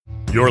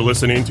You're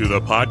listening to the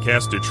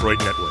Podcast Detroit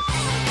Network.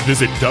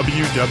 Visit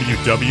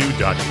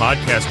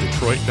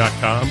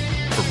www.podcastdetroit.com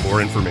for more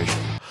information.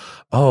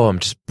 Oh, I'm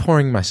just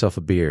pouring myself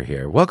a beer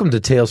here. Welcome to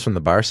Tales from the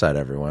Bar Side,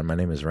 everyone. My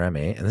name is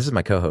Remy, and this is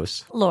my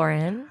co-host,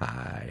 Lauren.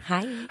 Hi.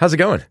 Hi. How's it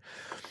going?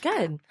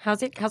 Good.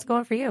 How's it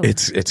going for you?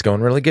 It's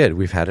going really good.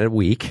 We've had a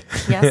week.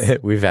 Yes.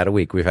 We've had a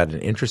week. We've had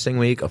an interesting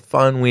week, a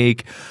fun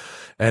week,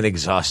 an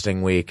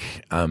exhausting week.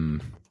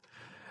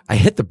 I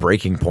hit the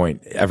breaking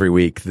point every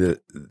week.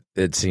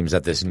 It seems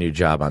at this new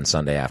job on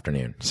Sunday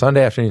afternoon,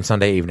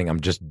 Sunday evening. I'm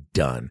just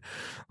done.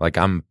 Like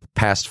I'm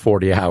past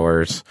 40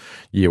 hours.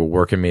 You're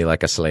working me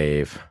like a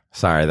slave.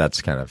 Sorry,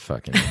 that's kind of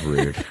fucking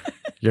rude.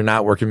 You're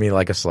not working me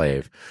like a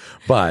slave,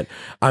 but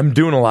I'm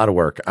doing a lot of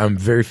work. I'm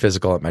very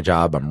physical at my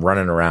job. I'm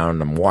running around.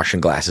 I'm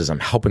washing glasses. I'm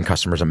helping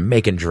customers. I'm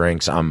making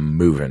drinks. I'm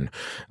moving.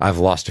 I've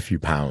lost a few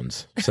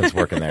pounds since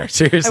working there.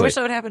 Seriously. I wish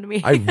that would happen to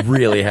me. I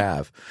really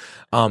have.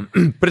 But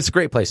it's a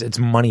great place. It's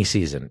money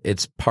season.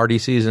 It's party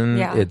season.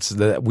 Yeah.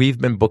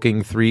 We've been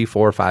booking 3,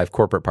 4, 5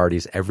 corporate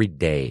parties every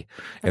day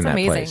in that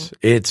amazing. place.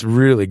 It's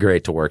really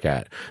great to work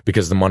at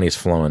because the money's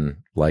flowing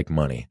like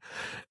money.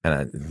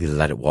 And you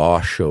let it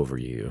wash over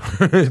you.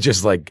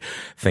 Just like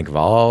think of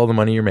all the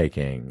money you're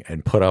making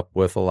and put up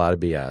with a lot of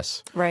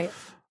BS. Right.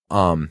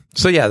 So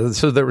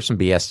there was some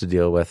BS to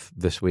deal with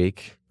this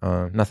week.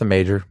 Nothing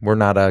major. We're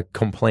not a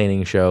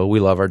complaining show. We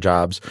love our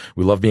jobs.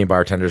 We love being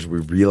bartenders. We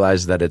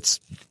realize that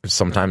it's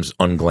sometimes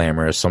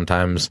unglamorous,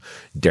 sometimes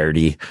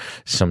dirty,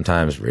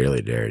 sometimes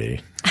really dirty.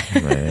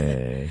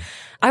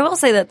 I will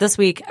say that this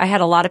week I had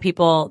a lot of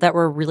people that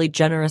were really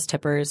generous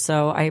tippers,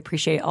 so I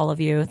appreciate all of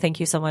you. Thank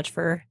you so much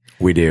for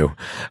We do.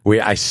 I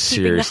keeping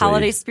seriously the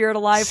holiday spirit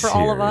alive for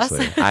all of us.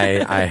 seriously.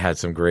 I had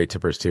some great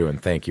tippers too, and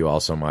thank you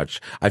all so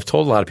much. I've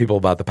told a lot of people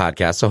about the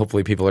podcast, so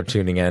hopefully people are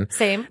tuning in.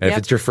 Same. And if Yep.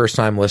 it's your first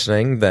time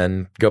listening,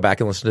 then go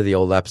back and listen to the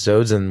old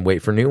episodes and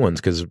wait for new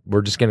ones because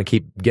we're just going to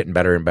keep getting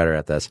better and better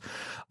at this.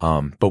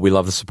 But we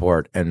love the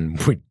support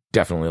and we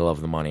definitely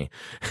love the money.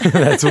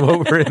 That's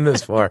what we're in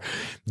this for.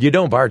 You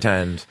don't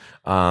bartend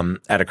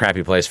at a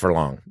crappy place for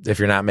long. If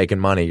you're not making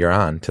money, you're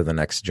on to the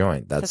next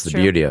joint. That's the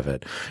true. beauty of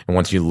it. And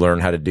once you learn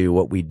how to do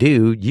what we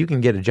do, you can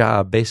get a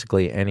job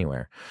basically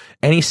anywhere.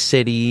 Any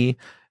city,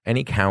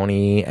 any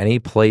county, any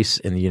place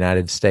in the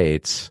United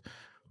States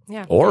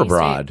Yeah. or Any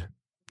abroad.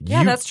 state.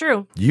 Yeah, that's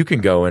true. You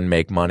can go and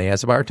make money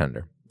as a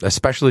bartender,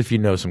 especially if you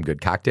know some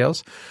good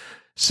cocktails.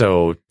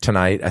 So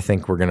tonight, I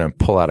think we're going to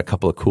pull out a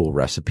couple of cool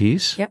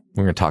recipes. Yep.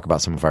 We're going to talk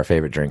about some of our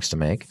favorite drinks to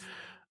make.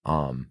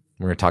 We're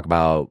going to talk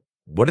about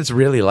what it's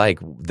really like,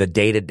 the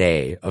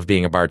day-to-day of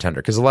being a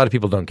bartender, because a lot of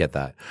people don't get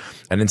that.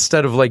 And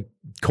instead of like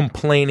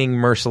complaining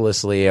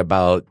mercilessly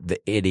about the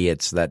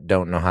idiots that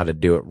don't know how to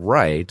do it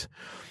right,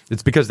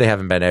 it's because they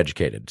haven't been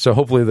educated. So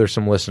hopefully there's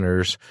some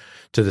listeners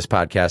to this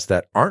podcast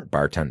that aren't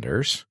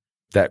bartenders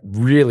that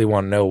really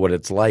want to know what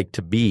it's like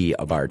to be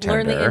a bartender.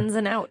 Learn the ins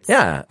and outs.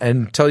 Yeah,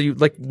 and tell you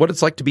like what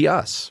it's like to be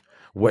us.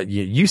 What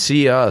you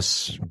see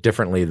us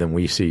differently than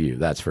we see you.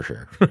 That's for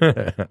sure.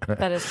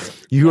 That is true.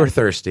 You are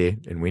thirsty,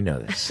 and we know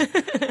this.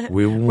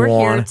 We're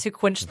here to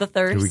quench the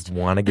thirst. We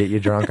want to get you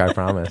drunk. I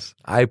promise.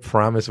 I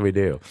promise we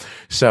do.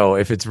 So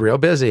if it's real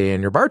busy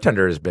and your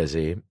bartender is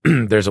busy,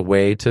 there's a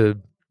way to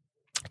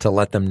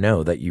let them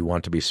know that you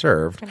want to be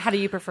served, And how do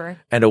you prefer?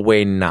 and a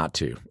way not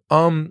to.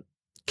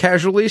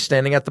 Casually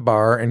standing at the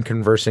bar and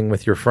conversing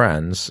with your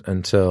friends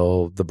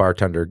until the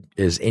bartender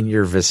is in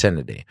your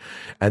vicinity.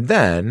 And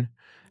then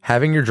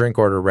having your drink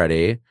order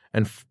ready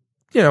and,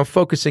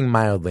 focusing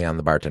mildly on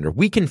the bartender.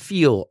 We can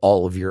feel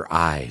all of your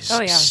eyes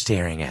Oh, yeah.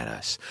 staring at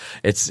us.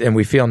 And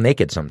we feel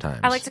naked sometimes.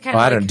 I like to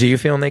kind of do you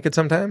feel naked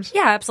sometimes?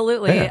 Yeah,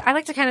 absolutely. Yeah. I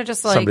like to kind of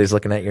just like Somebody's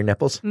looking at your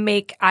nipples?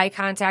 make eye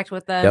contact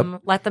with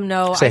them, let them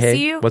know Say, I hey,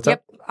 see you. what's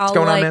up? I'll What's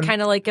going on, man?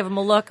 kind of like give them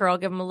a look, or I'll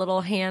give them a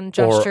little hand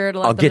gesture to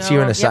let I'll them get know.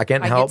 you in a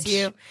second, I helps. Get to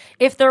you.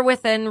 If they're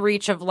within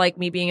reach of like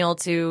me being able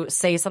to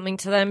say something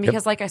to them,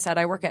 because like I said,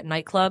 I work at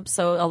nightclubs,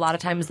 so a lot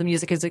of times the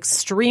music is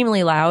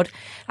extremely loud.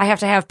 I have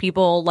to have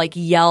people like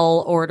yell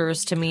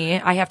orders to me.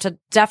 I have to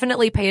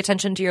definitely pay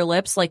attention to your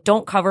lips. Like,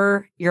 don't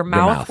cover your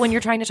mouth when you're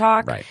trying to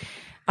talk. Right.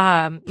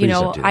 You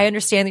know, don't do that. I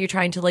understand that you're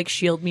trying to like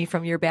shield me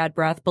from your bad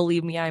breath.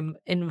 Believe me, I'm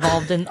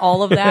involved in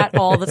all of that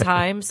all the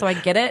time. So I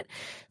get it.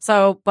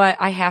 So, but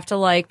I have to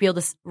like be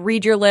able to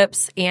read your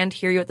lips and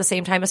hear you at the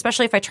same time,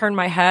 especially if I turn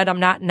my head, I'm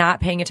not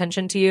paying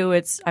attention to you.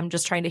 I'm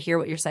just trying to hear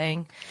what you're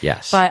saying.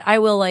 Yes. But I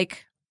will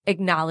like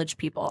acknowledge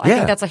people. I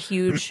think that's a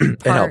huge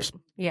part. It helps.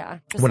 Yeah.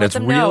 Just When let it's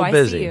them real know, I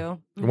busy. see you.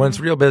 When it's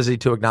real busy,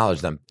 to acknowledge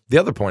them. The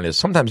other point is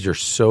sometimes you're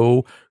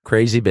so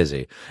crazy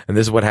busy. And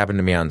this is what happened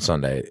to me on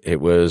Sunday.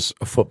 It was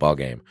a football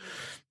game.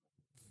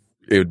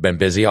 It had been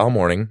busy all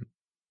morning.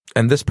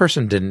 And this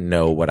person didn't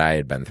know what I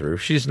had been through.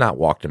 She's not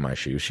walked in my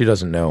shoes. She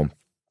doesn't know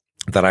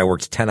that I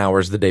worked 10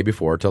 hours the day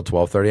before till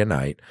 12:30 at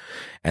night,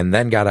 and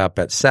then got up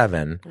at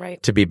 7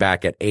 Right. to be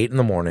back at 8 in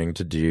the morning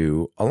to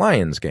do a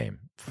Lions game.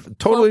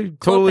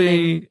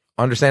 Totally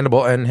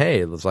understandable. And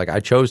hey, it's like I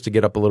chose to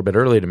get up a little bit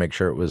early to make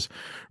sure it was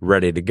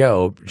ready to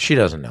go. She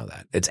doesn't know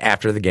that. It's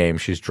after the game.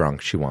 She's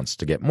drunk. She wants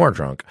to get more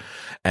drunk.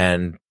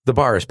 And the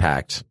bar is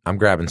packed. I'm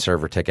grabbing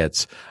server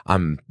tickets.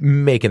 I'm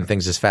making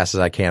things as fast as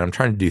I can. I'm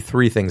trying to do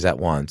 3 things at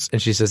once.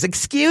 And she says,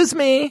 "Excuse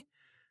me,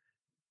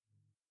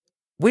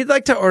 we'd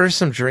like to order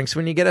some drinks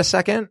when you get a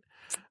second."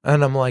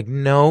 And I'm like,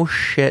 no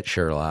shit,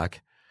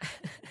 Sherlock.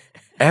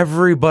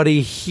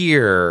 Everybody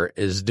here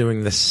is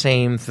doing the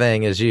same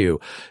thing as you.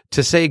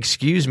 To say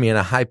excuse me in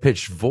a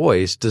high-pitched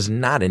voice does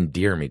not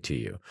endear me to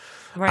you.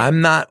 Right.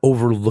 I'm not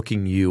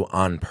overlooking you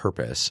on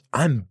purpose.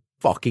 I'm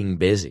fucking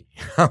busy.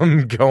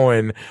 I'm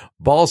going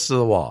balls to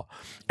the wall.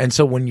 And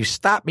so when you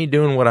stop me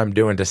doing what I'm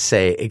doing to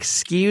say,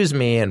 excuse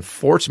me, and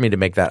force me to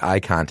make that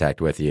eye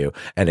contact with you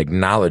and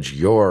acknowledge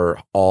your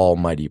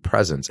almighty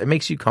presence, it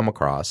makes you come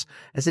across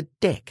as a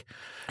dick.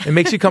 It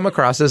makes you come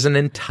across as an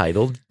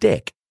entitled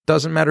dick.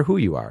 Doesn't matter who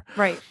you are.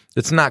 Right.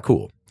 It's not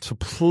cool. So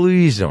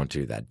please don't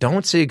do that.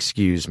 Don't say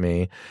excuse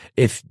me.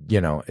 If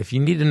you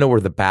need to know where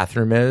the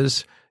bathroom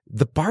is,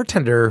 the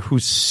bartender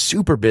who's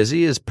super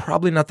busy is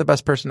probably not the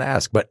best person to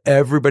ask, but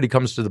everybody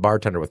comes to the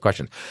bartender with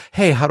questions.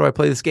 Hey, how do I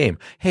play this game?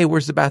 Hey,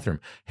 where's the bathroom?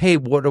 Hey,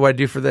 what do I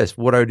do for this?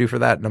 What do I do for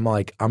that? And I'm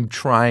like, I'm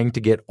trying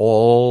to get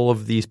all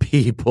of these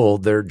people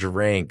their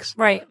drinks.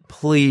 Right.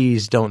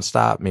 Please don't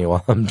stop me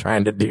while I'm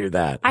trying to do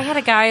that. I had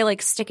a guy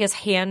like stick his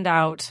hand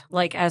out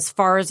like as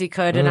far as he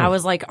could, and I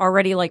was like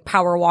already like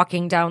power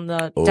walking down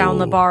the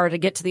bar to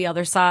get to the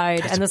other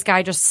side, and this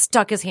guy just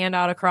stuck his hand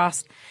out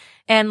across.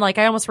 And like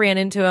I almost ran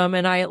into him,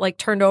 and I like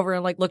turned over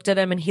and like looked at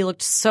him, and he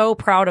looked so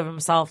proud of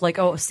himself. Like,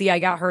 oh, see, I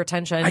got her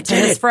attention. I to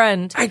his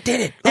friend. I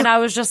did it. Look. And I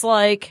was just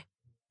like,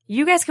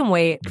 you guys can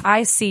wait.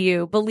 I see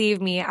you.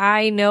 Believe me.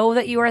 I know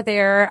that you are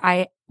there.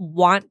 I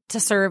want to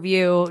serve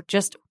you.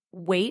 Just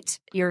wait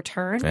your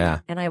turn,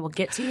 and I will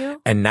get to you.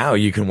 And now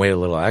you can wait a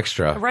little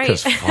extra, right?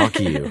 Because fuck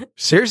you.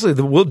 Seriously,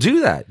 we'll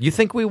do that. You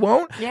think we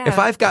won't? Yeah. If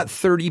I've got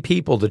 30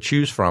 people to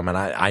choose from, and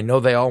I know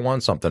they all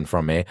want something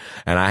from me,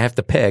 and I have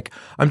to pick,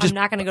 I'm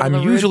not going to go.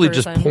 I'm usually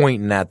just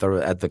pointing at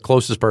the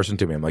closest person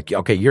to me. I'm like,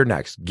 okay, you're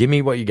next. Give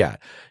me what you got.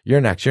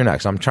 You're next. You're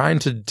next. I'm trying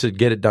to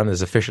get it done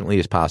as efficiently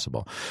as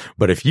possible.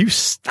 But if you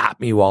stop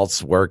me while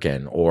it's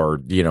working,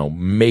 or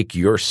make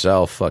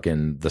yourself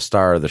fucking the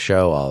star of the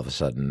show all of a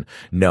sudden,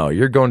 no,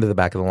 you're going to the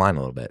back of the line a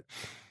little bit.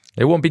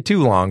 It won't be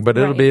too long, but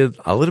it'll be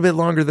a little bit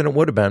longer than it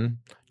would have been.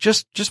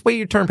 Just wait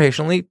your turn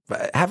patiently.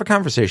 Have a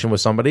conversation with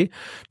somebody.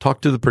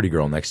 Talk to the pretty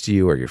girl next to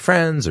you, or your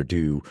friends, or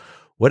do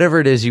whatever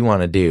it is you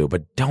want to do.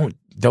 But don't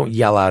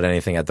yell out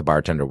anything at the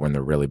bartender when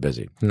they're really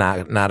busy.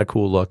 Not a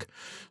cool look.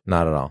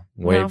 Not at all.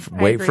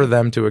 Wait for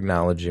them to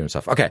acknowledge you and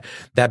stuff. Okay.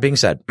 That being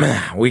said,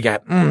 we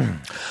got.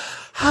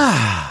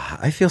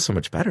 I feel so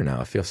much better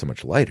now. I feel so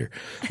much lighter.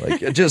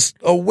 Like just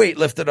a weight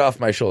lifted off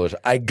my shoulders.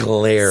 I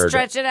glared.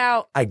 Stretch it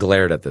out. I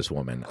glared at this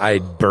woman. I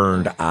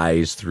burned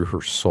eyes through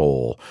her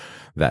soul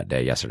that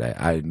day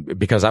yesterday.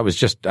 Because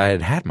I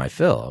had my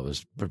fill. I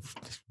was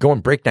going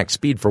breakneck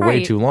speed for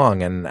way too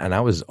long, and I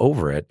was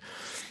over it.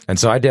 And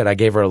so I did. I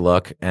gave her a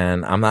look,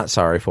 and I'm not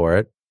sorry for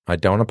it. I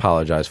don't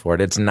apologize for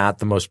it. It's not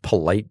the most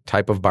polite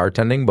type of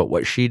bartending, but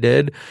what she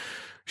did,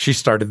 she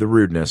started the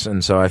rudeness,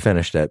 and so I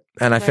finished it.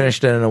 And I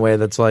finished it in a way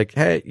that's like,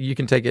 hey, you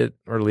can take it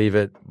or leave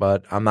it,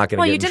 but I'm not going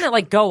to Well, you didn't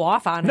like go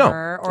off on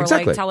her or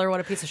like tell her what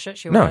a piece of shit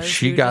she was. No,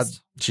 she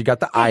got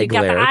the eye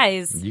glare. You got the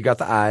eyes. You got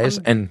the eyes,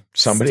 and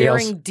somebody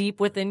else staring deep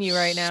within you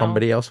right now.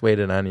 Somebody else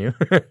waited on you.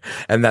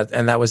 and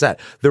that was that.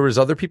 There was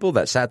other people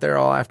that sat there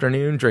all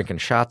afternoon drinking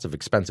shots of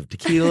expensive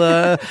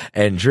tequila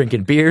and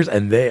drinking beers,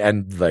 and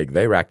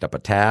they racked up a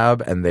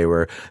tab, and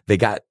they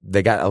got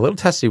a little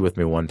testy with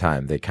me one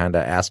time. They kind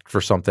of asked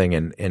for something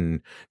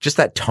in just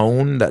that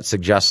tone that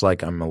suggests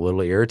like I'm a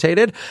little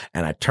irritated,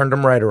 and I turned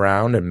them right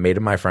around and made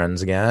them my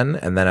friends again.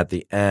 And then at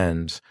the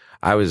end,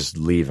 I was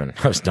leaving.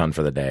 I was done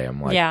for the day.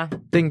 I'm like,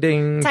 ding,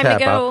 ding, time tap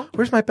to go. out.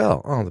 Where's my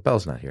bell? Oh, the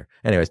bell's not here.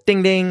 Anyways,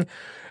 ding, ding.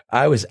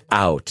 I was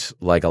out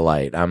like a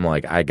light. I'm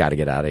like, I got to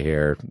get out of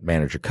here.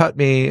 Manager cut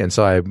me. And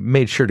so I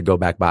made sure to go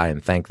back by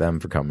and thank them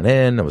for coming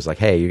in. I was like,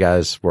 hey, you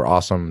guys were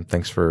awesome.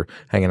 Thanks for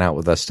hanging out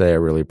with us today. I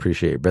really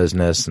appreciate your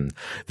business. And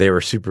they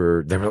were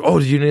like, oh,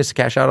 did you need us to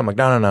cash out? I'm like,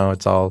 no.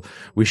 It's all,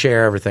 we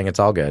share everything. It's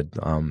all good.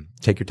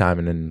 Take your time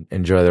and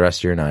enjoy the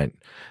rest of your night.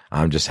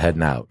 I'm just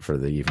heading out for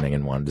the evening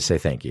and wanted to say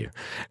thank you.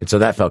 And so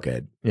that felt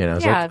good.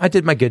 Like, I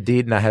did my good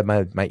deed and I had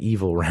my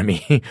evil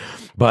Remy,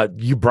 but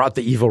you brought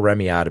the evil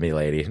Remy out of me,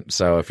 lady.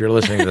 So if you're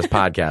listening to this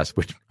podcast,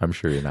 which I'm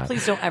sure you're not.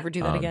 Please don't ever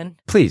do that again.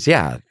 Please.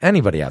 Yeah.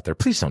 Anybody out there,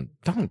 please don't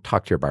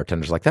talk to your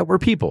bartenders like that. We're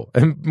people,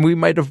 and we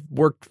might have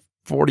worked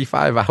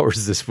 45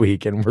 hours this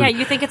week. And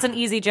you think it's an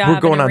easy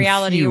job. And in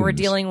reality, we're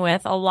dealing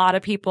with a lot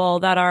of people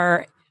that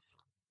are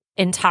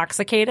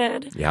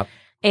intoxicated. Yep.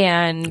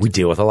 And we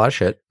deal with a lot of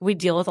shit. We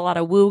deal with a lot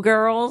of woo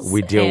girls.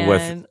 We deal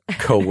with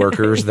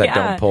coworkers that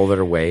don't pull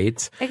their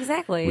weight.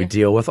 Exactly. We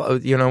deal with,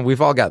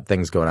 we've all got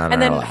things going on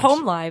in our lives. And then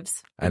home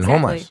lives. And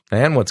home lives.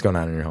 And what's going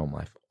on in your home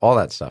life. all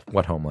that stuff.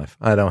 What home life?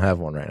 I don't have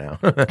one right now.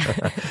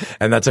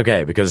 And that's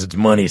okay because it's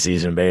money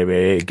season,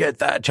 baby. Get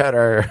that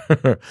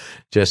cheddar.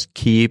 Just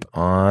keep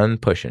on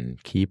pushing.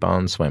 Keep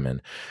on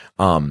swimming.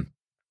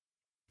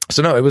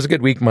 So no, it was a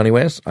good week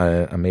money-wise.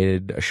 I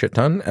made a shit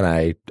ton, and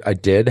I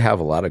did have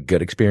a lot of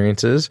good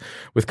experiences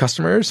with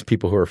customers,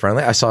 people who were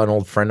friendly. I saw an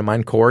old friend of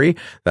mine, Corey,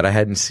 that I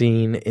hadn't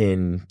seen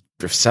in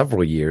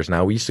several years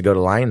now. We used to go to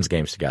Lions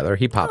games together.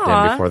 He popped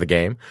in before the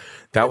game.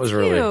 That was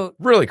really, cute.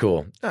 really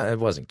cool. It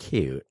wasn't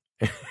cute.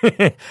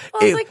 I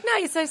was like,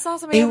 nice. I saw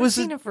somebody I haven't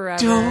seen it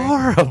forever.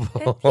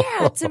 Adorable.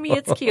 Yeah, to me,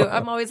 it's cute.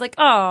 I'm always like,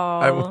 oh.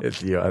 I'm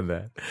with you on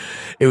that.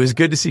 It was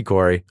good to see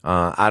Corey.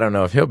 I don't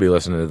know if he'll be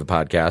listening to the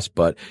podcast,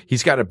 but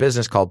he's got a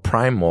business called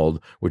Prime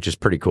Mold, which is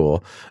pretty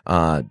cool.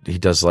 He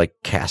does like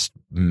cast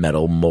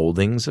metal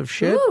moldings of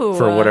shit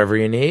for whatever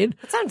you need.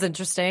 That sounds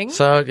interesting.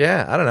 So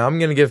yeah, I don't know. I'm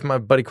going to give my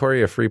buddy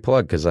Corey a free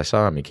plug because I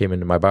saw him. He came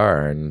into my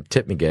bar and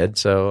tipped me good.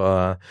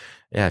 So,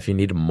 yeah, if you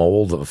need a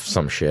mold of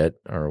some shit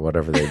or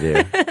whatever they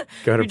do,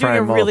 go to You're Prime doing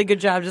a Mold. really good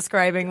job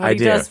describing what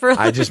he does for a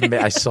living.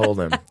 I sold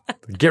him.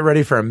 Get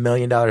ready for $1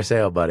 million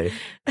sale, buddy,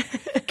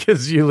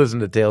 because you listen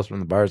to Tales from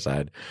the Bar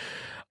Side.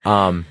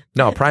 No,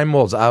 Prime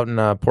Mold's out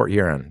in Port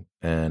Huron,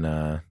 and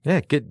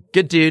yeah,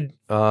 good dude.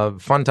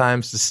 Fun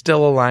times.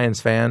 Still a Lions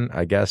fan,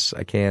 I guess.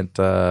 I can't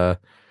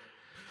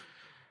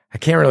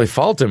really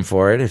fault him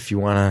for it if you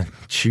want to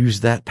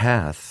choose that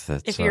path.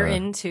 That's, if you're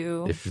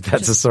into, if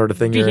that's the sort of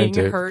thing you're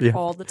into, being hurt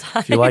all the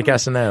time. If you like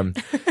S&M,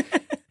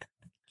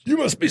 you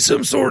must be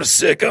some sort of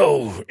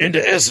sicko into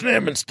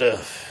S&M and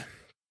stuff.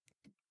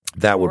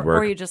 That would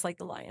work. Or you just like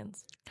the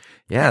Lions.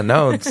 Yeah,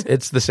 no,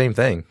 it's the same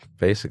thing.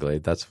 Basically,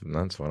 that's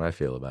what I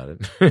feel about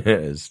it.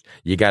 Is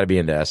you got to be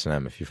into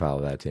S&M if you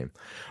follow that team.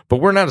 But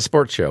we're not a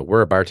sports show.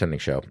 We're a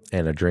bartending show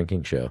and a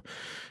drinking show.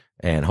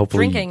 And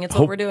hopefully, drinking, it's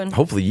what we're doing.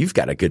 Hopefully, you've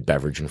got a good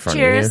beverage in front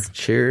Cheers. of you.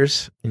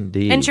 Cheers,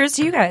 indeed. And cheers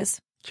to you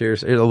guys.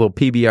 Cheers. Here's a little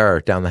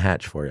PBR down the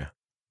hatch for you.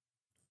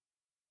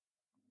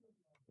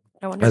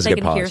 I wonder if they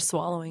can hear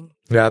swallowing.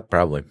 Yeah,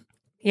 probably.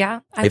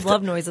 Yeah, I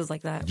love noises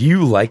like that.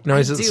 You like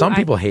noises? I do. Some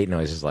people hate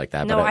noises like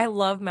that. No, but I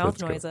love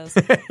mouth noises.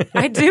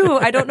 I do.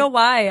 I don't know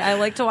why. I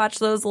like to watch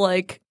those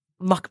like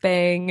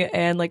mukbang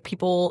and like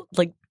people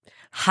like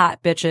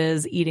hot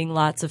bitches eating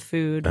lots of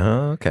food.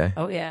 Oh, okay.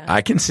 Oh, yeah.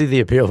 I can see the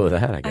appeal of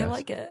that, I guess. I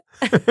like it.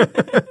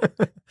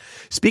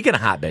 Speaking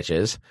of hot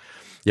bitches,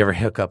 you ever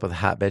hook up with a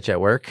hot bitch at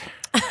work?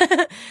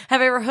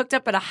 Have I ever hooked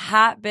up with a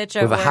hot bitch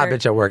at work? With a hot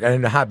bitch at work.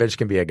 And a hot bitch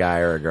can be a guy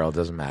or a girl. It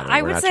doesn't matter.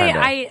 I would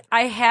say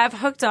I have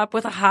hooked up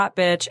with a hot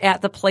bitch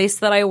at the place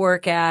that I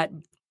work at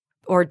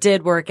or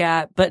did work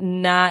at, but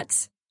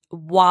not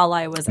while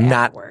I was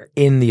at work.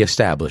 In the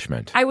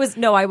establishment. I was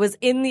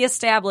in the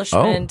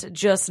establishment,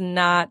 just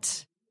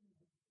not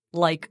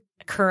like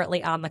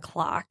currently on the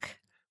clock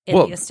in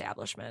the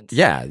establishment.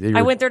 Yeah.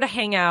 I went there to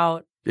hang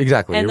out.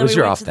 Exactly. And it then was we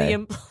your went off to day. the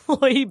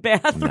employee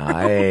bathroom.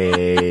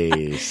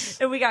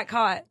 Nice. And we got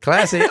caught.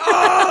 Classy.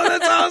 Oh,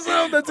 that's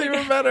awesome. That's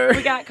even better.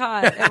 We got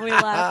caught and we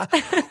left.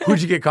 Who'd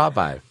you get caught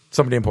by?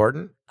 Somebody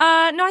important?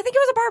 No, I think it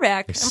was a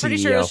barback. I'm pretty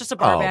sure it was just a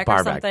barback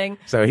or something.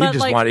 So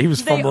he he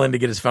was fumbling to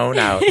get his phone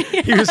out.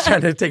 Yeah. He was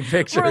trying to take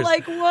pictures. We're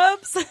like,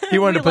 whoops. He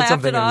wanted to put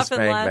something in the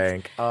spank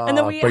bank. And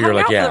then we hung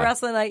out for the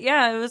rest of the night.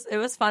 Yeah, it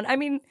was fun. I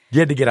mean, you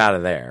had to get out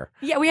of there.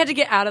 Yeah, we had to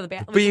get out of the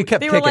bathroom. But you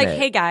kept They were like, it.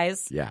 hey,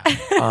 guys. Yeah.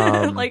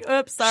 Like,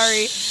 oops,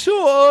 sorry. So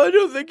I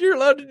don't think you're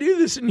allowed to do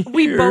this in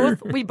here.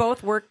 We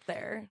both worked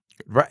there.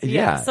 Right.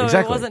 Yeah, so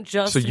exactly. It wasn't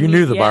just so you me.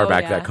 knew the Yeah,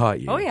 barback that caught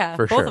you. Oh yeah,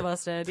 for both sure. of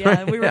us did. Yeah,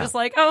 and we were just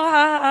like, oh,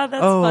 ha, ha,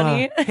 that's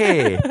funny.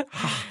 Hey,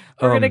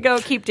 we're gonna go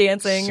keep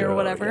dancing or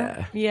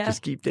whatever. Yeah,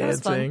 just keep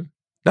dancing.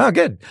 No,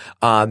 good.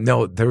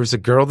 No, there was a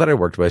girl that I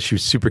worked with. She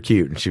was super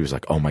cute, and she was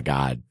like, "Oh my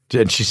god!"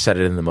 And she said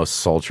it in the most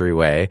sultry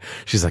way.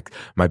 She's like,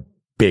 "My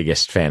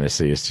biggest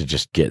fantasy is to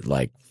just get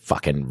like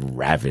fucking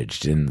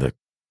ravaged in the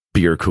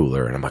beer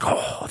cooler." And I'm like,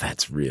 "Oh,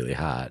 that's really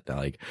hot.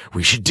 Like,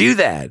 we should do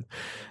that."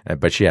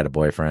 But she had a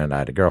boyfriend. I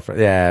had a girlfriend.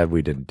 Yeah,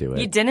 we didn't do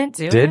it. You didn't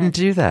do it? Didn't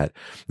do that.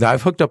 Now,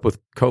 I've hooked up with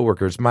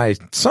coworkers. My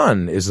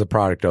son is the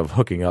product of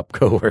hooking up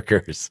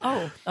coworkers.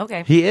 Oh,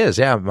 okay. He is.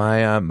 Yeah.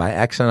 My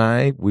ex and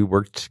I, we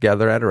worked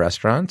together at a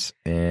restaurant,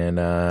 and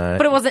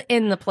but it wasn't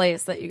in the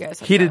place that you guys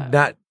hooked he did up.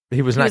 not.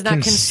 He was not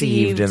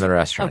conceived in the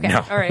restaurant. Okay. No,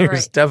 all right, he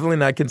was definitely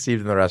not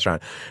conceived in the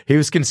restaurant. He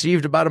was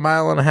conceived about 1.5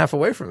 miles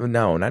away from.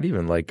 No, not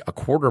even like a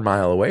 1/4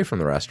 mile away from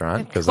the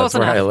restaurant, because that's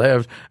where I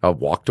lived. I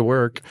walked to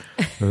work.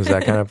 It was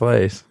that kind of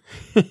place.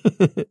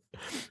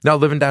 No,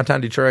 living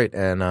downtown Detroit,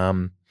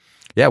 and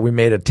yeah, we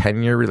made a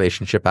 10-year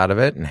relationship out of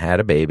it and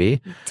had a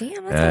baby.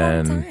 Damn,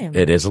 that's a long time.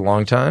 It is a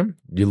long time.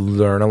 You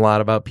learn a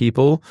lot about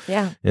people.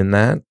 Yeah. In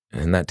that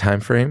time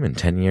frame, in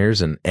 10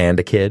 years, and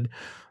a kid.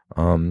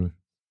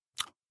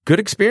 Good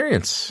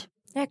experience.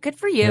 Yeah, good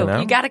for you. You know?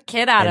 You got a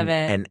kid out of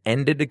it. An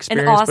ended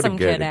experience. An awesome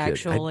but a good kid,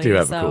 actually. I do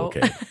have a cool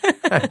kid.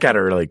 I've got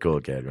a really cool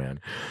kid, man.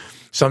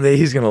 Someday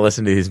he's going to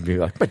listen to these and be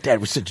like, "My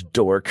dad was such a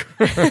dork."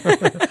 I'll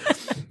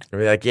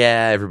be like,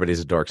 "Yeah, everybody's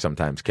a dork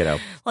sometimes, kiddo."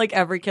 Like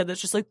every kid that's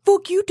just like,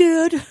 "Fuck you,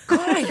 Dad.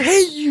 I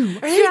hate you.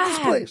 I hate this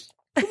place."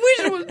 I wish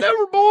I was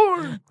never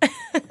born.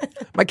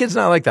 My kid's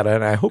not like that,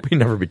 and I hope he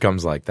never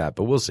becomes like that,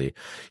 but we'll see.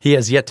 He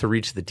has yet to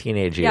reach the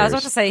teenage years. Yeah, I was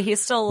about to say,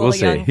 he's still a little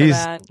young for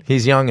that.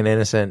 He's young and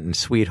innocent and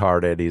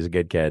sweethearted. He's a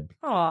good kid.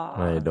 Aww.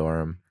 I adore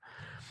him.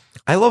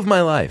 I love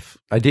my life.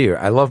 I do.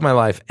 I love my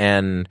life,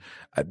 and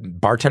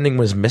bartending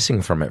was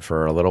missing from it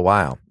for a little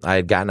while. I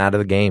had gotten out of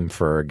the game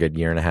for a good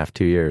 1.5,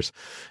 2 years,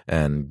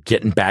 and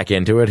getting back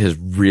into it has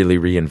really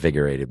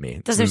reinvigorated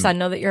me. Does your son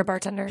know that you're a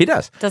bartender? He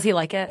does. Does he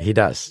like it? He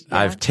does. Yeah.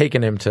 I've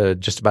taken him to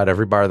just about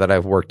every bar that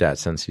I've worked at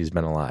since he's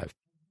been alive.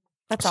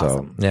 That's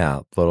awesome.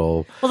 Yeah,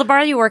 Well, the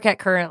bar you work at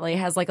currently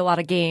has like a lot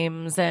of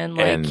games and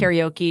like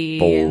karaoke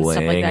and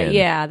stuff like that.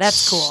 Yeah,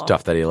 that's cool.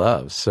 Stuff that he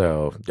loves.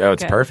 So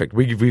it's perfect.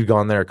 We've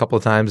gone there a couple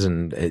of times,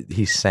 and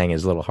he sang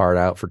his little heart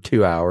out for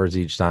 2 hours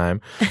each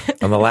time.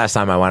 And the last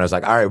time I went, I was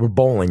like, "All right, we're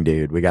bowling,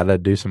 dude. We got to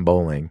do some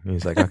bowling." And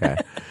he's like, "Okay."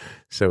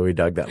 So we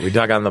dug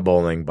on the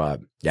bowling, but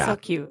yeah, so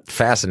cute.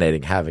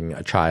 Fascinating having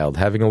a child,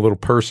 having a little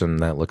person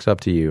that looks up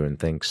to you and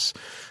thinks,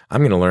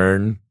 "I'm going to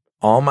learn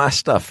all my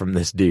stuff from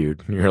this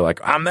dude." And you're like,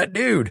 "I'm that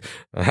dude.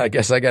 I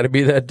guess I got to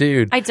be that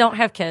dude." I don't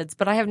have kids,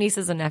 but I have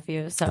nieces and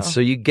nephews. So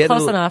you get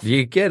close enough.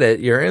 You get it.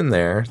 You're in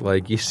there.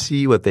 Like, you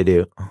see what they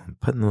do. Oh, I'm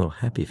putting the little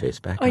happy face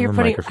back on the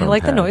microphone. I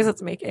like pad. the noise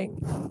it's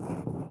making.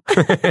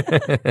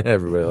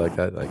 Everybody like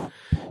that. Like,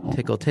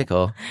 tickle,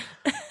 tickle.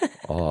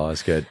 Oh,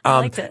 it's good. I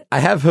liked it. I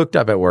have hooked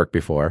up at work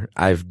before.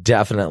 I've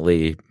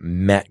definitely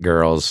met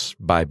girls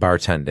by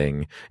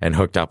bartending and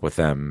hooked up with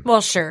them.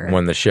 Well, sure.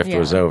 When the shift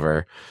was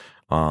over.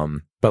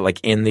 But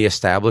like in the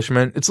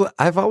establishment,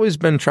 I've always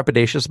been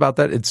trepidatious about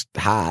that. It's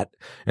hot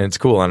and it's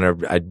cool.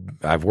 And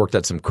I've worked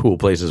at some cool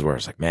places where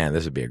it's like, man,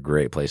 this would be a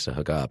great place to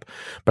hook up.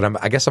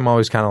 But I guess I'm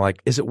always kind of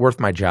like, is it worth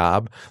my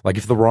job? Like,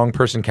 if the wrong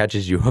person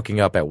catches you hooking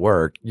up at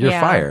work, you're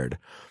fired.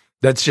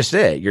 That's just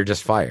it. You're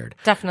just fired.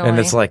 Definitely. And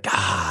it's like,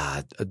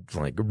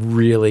 like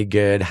really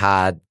good,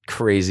 hot,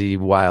 crazy,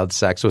 wild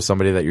sex with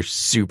somebody that you're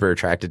super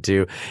attracted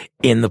to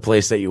in the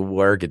place that you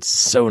work. It's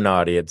so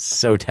naughty. It's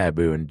so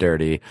taboo and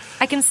dirty.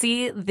 I can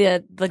see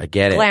the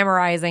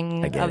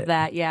glamorizing of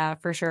that. Yeah,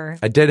 for sure.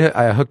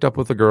 I hooked up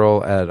with a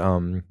girl at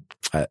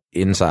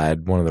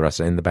inside one of the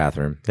restaurants in the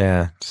bathroom.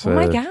 Yeah. Oh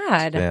my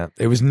God. Yeah.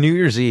 It was New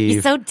Year's Eve.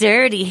 It's so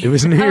dirty. It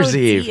was New Year's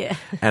Eve.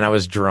 And I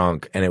was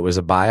drunk, and it was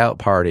a buyout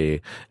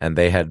party, and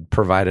they had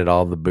provided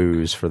all the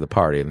booze for the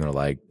party. And they're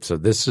like, "So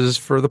this is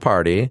for the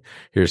party.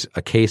 Here's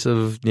a case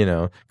of,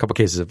 a couple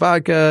cases of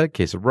vodka,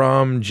 case of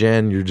rum,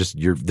 gin.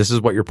 This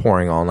is what you're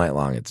pouring all night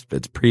long. It's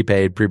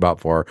prepaid,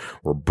 pre-bought for.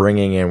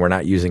 We're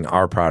not using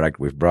our product.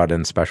 We've brought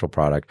in special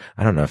product."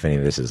 I don't know if any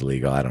of this is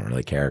legal. I don't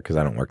really care because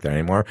I don't work there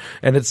anymore.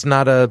 And it's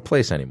not a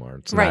place anymore.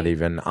 It's not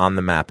even on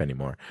the map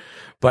anymore.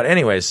 But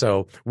anyway,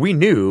 so we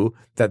knew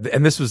that,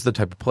 and this was the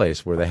type of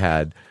place where they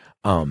had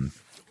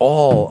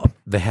all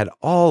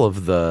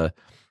of the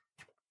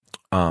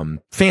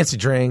fancy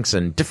drinks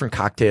and different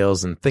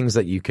cocktails and things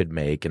that you could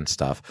make and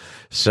stuff.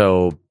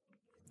 So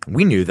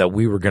we knew that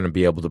we were going to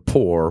be able to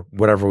pour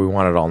whatever we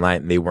wanted all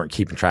night, and they weren't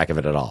keeping track of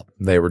it at all.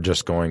 They were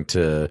just going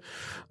to,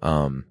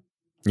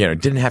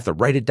 didn't have to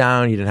write it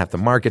down. You didn't have to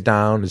mark it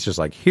down. It's just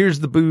like, here's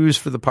the booze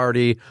for the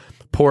party.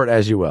 Pour it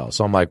as you will.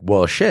 So I'm like,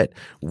 well, shit,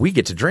 we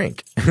get to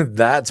drink.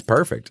 That's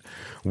perfect.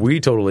 We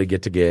totally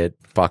get to get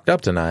fucked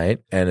up tonight.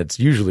 And it's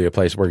usually a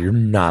place where you're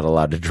not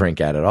allowed to drink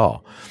at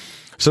all.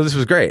 So this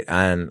was great.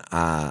 And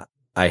I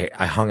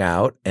hung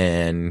out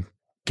and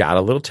got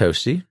a little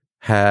toasty,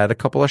 had a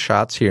couple of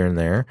shots here and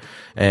there.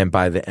 And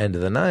by the end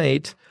of the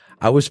night,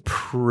 I was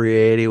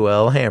pretty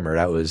well hammered.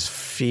 I was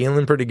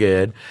feeling pretty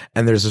good.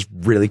 And there's this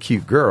really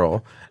cute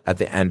girl at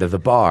the end of the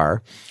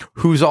bar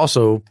who's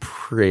also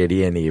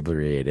pretty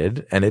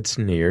inebriated. And it's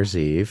New Year's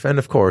Eve. And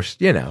of course,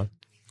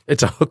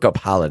 it's a hookup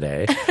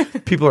holiday.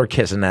 People are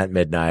kissing at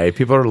midnight.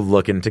 People are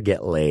looking to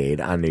get laid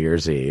on New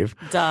Year's Eve.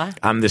 Duh.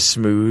 I'm the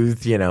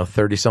smooth,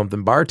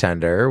 30-something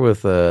bartender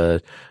with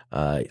a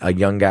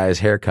young guy's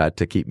haircut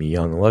to keep me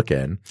young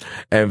looking.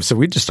 And so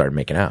we just started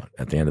making out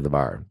at the end of the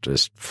bar,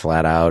 just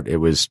flat out. It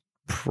was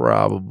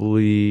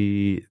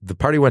probably, the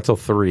party went till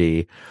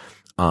 3.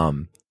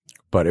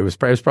 But it was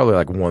probably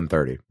like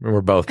 1:30. And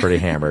we're both pretty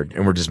hammered,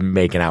 and we're just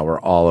making out. We're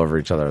all over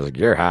each other. I was like,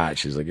 "You're hot."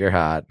 She's like, "You're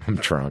hot." I'm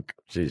drunk.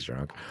 She's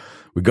drunk.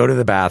 We go to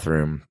the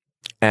bathroom,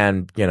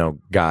 and,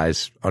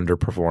 guys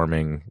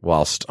underperforming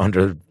whilst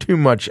under too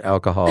much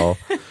alcohol.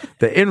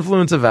 The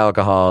influence of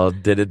alcohol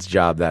did its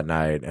job that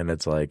night. And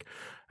it's like,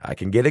 I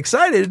can get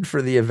excited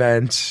for the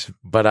event,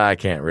 but I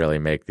can't really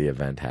make the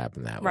event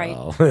happen that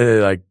well.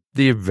 Like,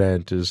 the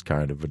event is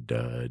kind of a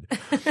dud.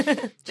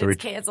 So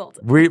it's canceled.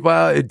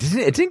 It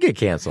didn't get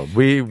canceled.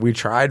 We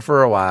tried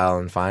for a while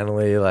and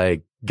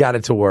finally got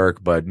it to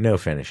work, but no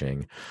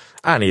finishing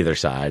on either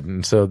side.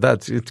 And so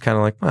it's kind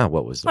of like, well,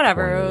 what was the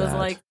whatever point it of was that?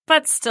 like,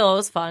 but still it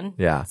was fun.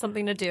 Yeah.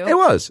 Something to do. It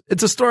was.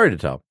 It's a story to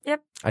tell.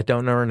 Yep. I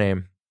don't know her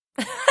name.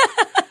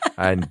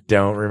 I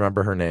don't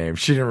remember her name.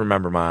 She didn't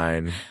remember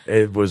mine.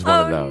 It was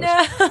one of those.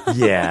 No.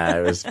 Yeah,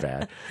 it was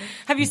bad.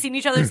 Have you seen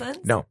each other since?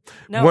 No.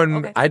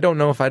 Okay. I don't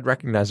know if I'd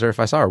recognize her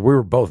if I saw her. We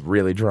were both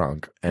really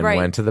drunk and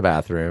went to the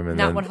bathroom, and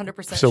not then,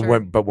 100% so sure.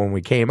 But when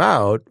we came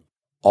out,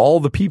 all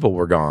the people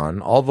were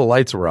gone, all the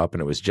lights were up,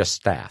 and it was just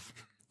staff.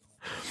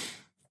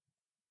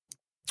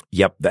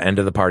 Yep, the end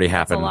of the party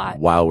happened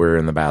while we were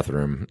in the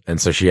bathroom,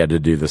 and so she had to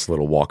do this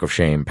little walk of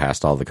shame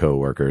past all the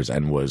coworkers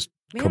and was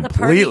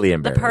completely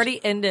embarrassed. The party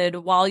ended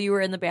while you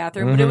were in the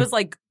bathroom, but it was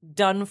like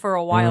done for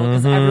a while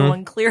because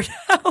everyone cleared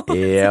out.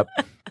 Yep.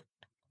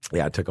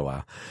 Yeah, it took a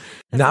while.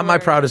 Not my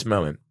proudest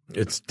moment.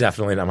 It's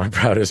definitely not my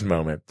proudest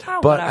moment.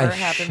 But I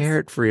share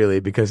it freely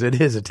because it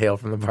is a tale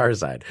from the bar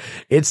side.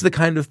 It's the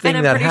kind of thing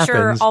that happens. And I'm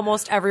pretty sure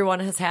almost everyone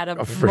has had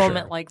a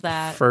moment like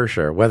that. For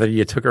sure. Whether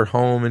you took her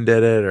home and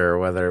did it or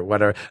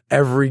whether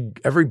every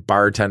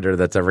bartender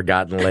that's ever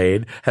gotten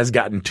laid has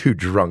gotten too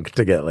drunk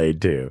to get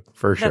laid too.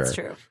 For sure. That's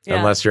true. Yeah.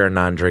 Unless you're a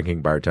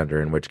non-drinking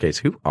bartender, in which case,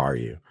 who are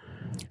you?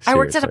 Seriously. I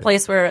worked at a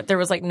place where there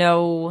was like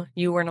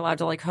you weren't allowed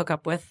to like hook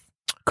up with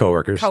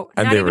coworkers.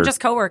 Not even just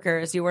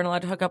coworkers. You weren't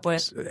allowed to hook up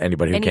with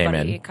anybody who came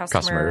in.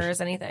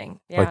 Customers, anything.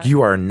 Yeah. Like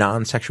you are a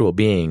non-sexual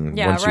being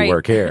once you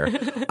work here.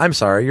 I'm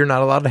sorry, you're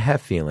not allowed to have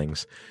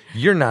feelings.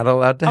 You're not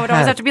allowed to I would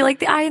always have to be like,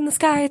 the eye in the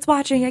sky, it's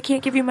watching. I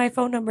can't give you my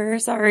phone number.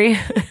 Sorry.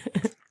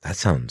 That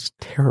sounds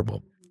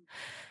terrible.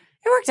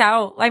 It worked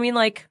out. I mean,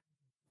 like,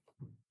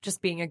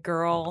 just being a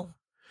girl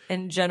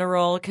in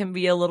general can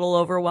be a little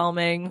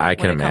overwhelming. I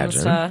can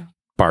imagine.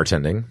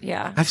 Bartending.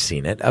 Yeah. I've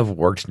seen it. I've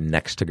worked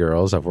next to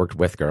girls. I've worked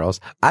with girls.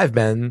 I've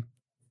been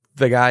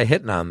the guy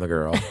hitting on the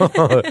girl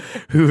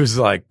who's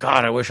like,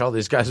 God, I wish all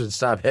these guys would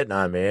stop hitting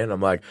on me. And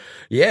I'm like,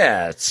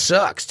 yeah, it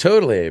sucks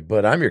totally,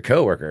 but I'm your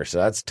coworker, so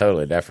that's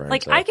totally different.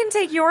 Like, so. I can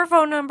take your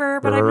phone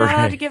number, but I'm not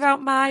allowed to give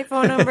out my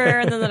phone number.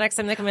 And then the next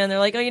time they come in, they're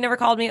like, oh, you never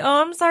called me.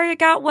 Oh, I'm sorry, it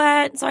got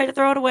wet, so I had to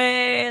throw it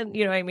away. And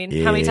you know what I mean?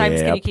 How many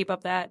times can you keep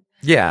up that?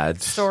 Yeah,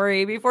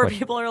 story before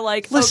people are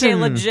like, listen, okay,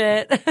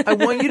 legit. I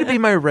want you to be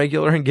my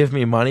regular and give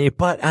me money,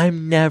 but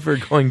I'm never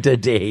going to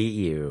date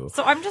you.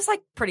 So I'm just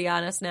like pretty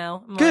honest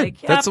now. I'm good.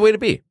 Like, yep. That's the way to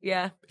be.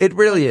 Yeah. It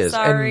really is.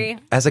 Sorry.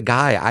 And as a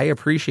guy, I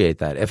appreciate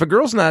that. If a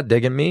girl's not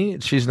digging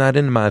me, she's not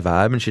into my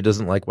vibe, and she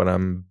doesn't like what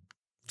I'm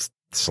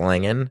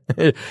slinging,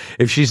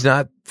 if she's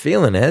not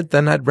feeling it,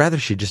 then I'd rather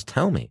she just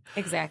tell me.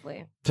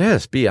 Exactly.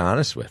 Just be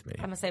honest with me.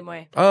 I'm the same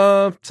way.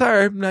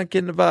 Sorry, I'm not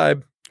getting a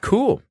vibe.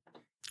 Cool.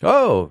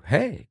 Oh,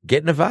 hey,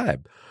 getting a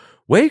vibe.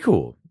 Way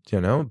cool,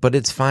 but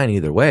it's fine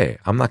either way.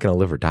 I'm not going to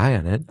live or die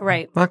on it.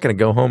 Right. I'm not going to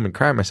go home and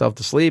cry myself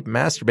to sleep and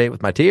masturbate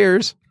with my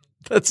tears.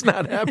 That's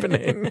not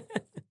happening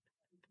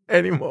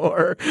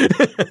anymore.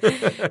 Isn't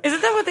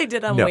that what they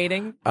did on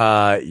Waiting?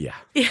 Yeah.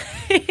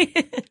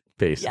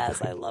 Basically.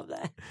 Yes, I love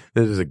that.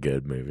 This is a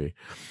good movie.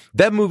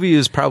 That movie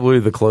is probably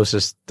the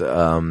closest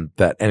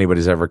that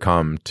anybody's ever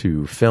come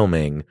to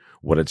filming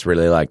what it's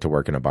really like to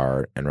work in a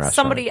bar and restaurant.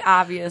 Somebody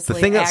obviously. The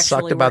thing that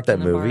sucked about that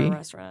movie,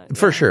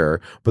 for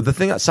sure, but the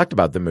thing that sucked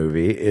about the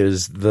movie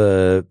is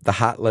the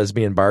hot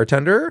lesbian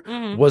bartender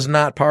was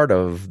not part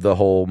of the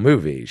whole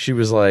movie. She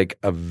was like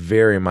a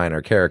very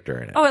minor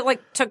character in it. Oh, it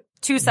like took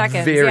 2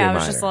 seconds. Very minor. It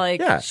was just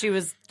like she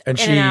was in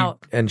and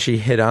out. And she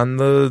hit on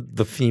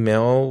the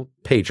female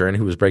patron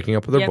who was breaking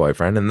up with her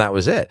boyfriend, and that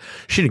was it.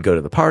 She didn't go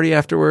to the party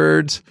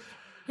afterwards.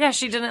 Yeah,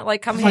 she didn't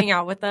like come hang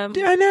out with them.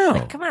 Yeah, I know.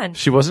 Like, come on.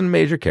 She wasn't a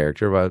major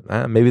character,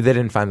 but maybe they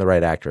didn't find the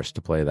right actress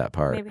to play that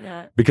part. Maybe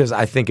not. Because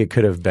I think it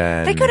could have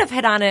been. They could have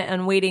hit on it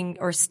and Waiting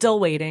or Still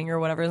Waiting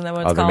or whatever that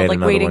one's called. Like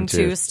Waiting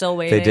 2, Still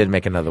Waiting. They did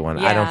make another one.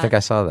 Yeah. I don't think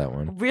I saw that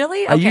one.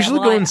 Really? I usually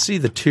go and see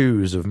the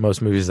 2s of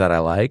most movies that I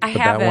like. I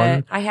have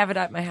it. I have it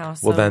at my house.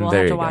 So well, then we'll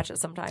have to watch it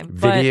sometime.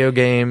 Video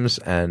games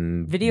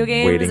and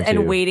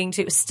Waiting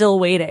 2. Still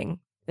Waiting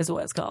is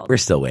what it's called. We're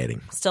still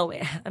waiting. Still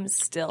waiting. I'm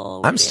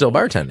still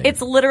bartending.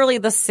 It's literally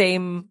the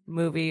same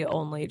movie,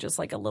 only just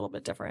like a little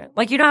bit different.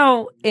 Like, you know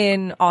how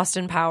in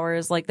Austin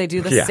Powers, like they do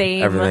the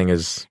same. Everything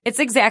is. It's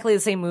exactly the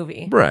same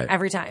movie. Right.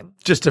 Every time.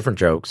 Just different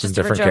jokes and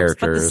different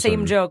characters. But the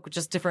same joke,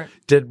 just different.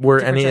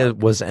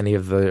 Was any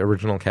of the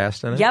original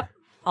cast in it? Yep.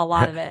 A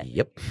lot of it.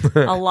 Yep.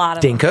 A lot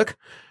of Dane it. Cook?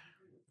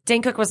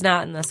 Dane Cook was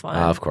not in this one.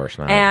 Of course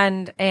not.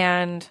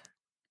 And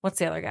what's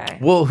the other guy?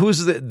 Well,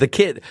 who's the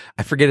kid?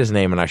 I forget his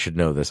name, and I should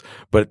know this.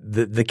 But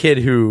the kid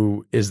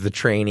who is the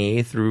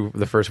trainee through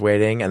the first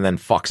waiting and then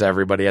fucks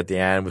everybody at the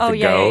end with the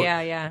goat.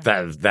 Yeah.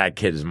 That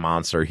kid is a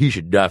monster. He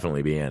should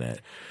definitely be in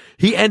it.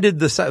 He ended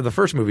the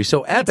first movie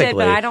so epically. He did,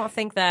 but I don't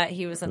think that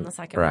he was in the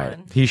second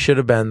one. He should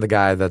have been the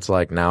guy that's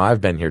like, now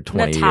I've been here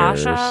 20 years.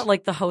 Natasha,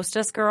 like the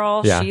hostess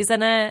girl, she's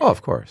in it. Oh,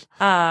 of course.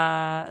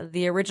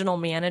 The original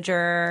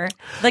manager,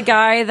 the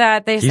guy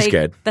that they He's say,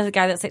 good. the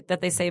guy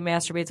that they say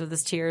masturbates with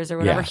his tears or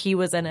whatever, he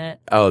was in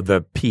it. Oh,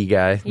 the pee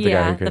guy. The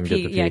guy who couldn't the pee.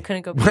 get the pee. Yeah,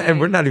 couldn't go pee. And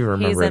we're not even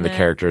remembering the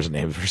characters'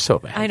 names. We're so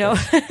bad. I know.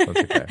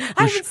 Okay.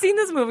 I haven't seen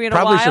this movie in a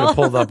while. Probably should have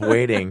pulled up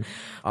Waiting.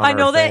 I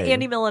know that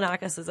Andy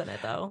Milonakis is in it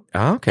though.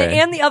 Oh, okay.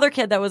 And the other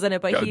kid that was in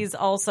it, but he's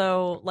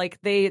also like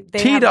they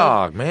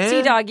T-Dog, man.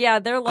 T-Dog, yeah,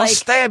 they're like I'll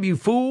stab you,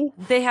 fool.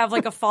 They have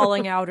like a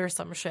falling out or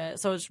some shit.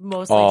 So it's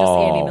mostly just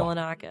Andy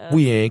Milonakis.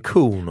 We ain't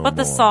cool no more. But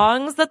the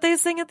songs that they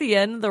sing at the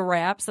end, the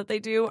raps that they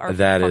do are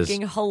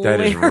fucking hilarious.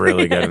 That is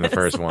really good in the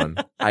first one.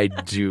 I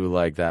do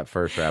like that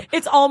first rap.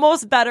 It's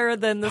almost better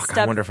than the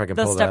I wonder if I can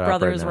pull Step that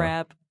Brothers up right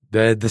now.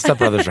 rap. The Step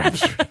Brothers rap.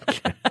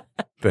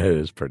 That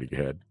is pretty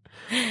good.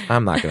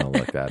 I'm not going to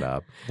look that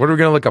up. What are we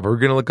going to look up?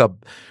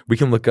 We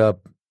can look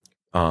up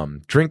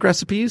drink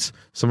recipes,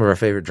 some of our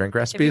favorite drink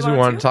recipes we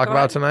want to talk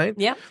about tonight.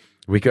 Yeah.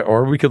 We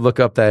could look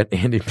up that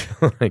Andy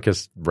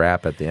Pilnicus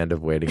rap at the end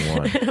of Waiting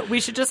One. We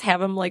should just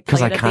have him like because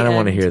play I it at kind the of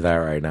want to end. hear that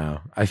right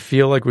now. I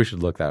feel like we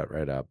should look that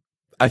right up.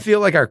 I feel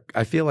like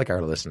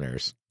our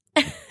listeners,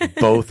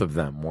 both of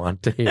them,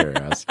 want to hear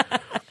us.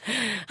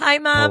 Hi,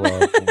 Mom.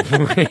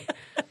 Hello.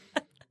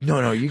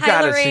 No, you Hi,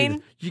 gotta Lorraine.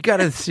 see. You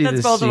gotta see That's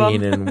this both of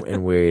scene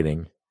in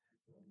Waiting.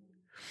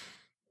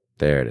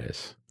 There it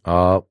is.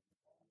 Oh,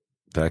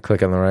 did I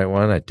click on the right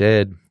one? I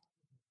did.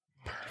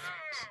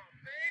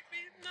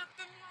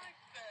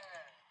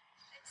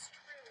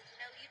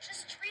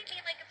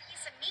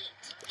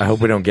 I hope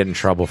we don't get in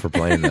trouble for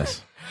playing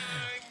this.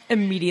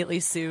 Immediately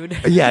sued.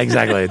 Yeah,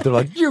 exactly. They're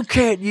like, you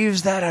can't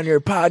use that on your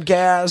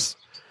podcast.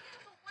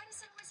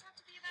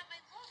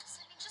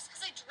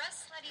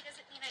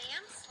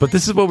 But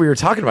this is what we were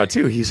talking about,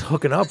 too. He's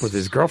hooking up with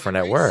his girlfriend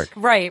at work.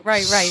 Right.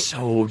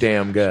 So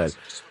damn good.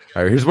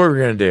 All right, here's what we're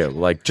going to do.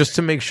 Like, just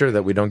to make sure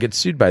that we don't get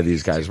sued by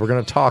these guys, we're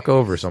going to talk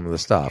over some of the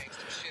stuff.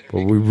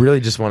 But we really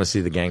just want to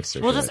see the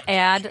gangster. We'll just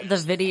add the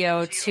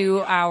video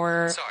to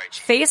our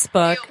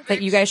Facebook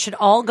that you guys should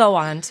all go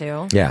on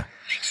to. Yeah.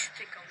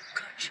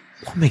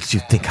 What makes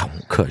you think I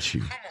won't cuss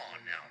you? Come on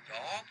now,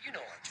 dog. You know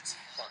I'm just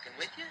fucking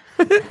with you.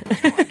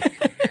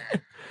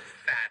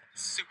 Fat,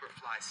 super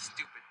fly,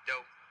 stupid,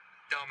 dope,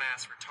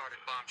 dumbass,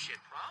 retarded bomb shit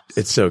props.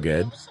 It's so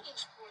good.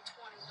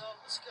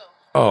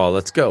 Oh,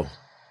 let's go.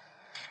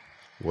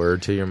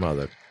 Word to your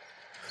mother.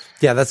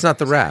 Yeah, that's not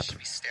the rap. Should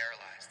be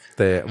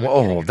sterilized.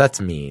 Oh, that's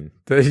mean.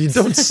 You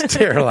don't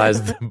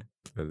sterilize them.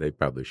 They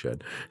probably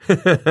should.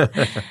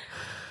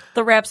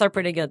 The raps are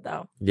pretty good,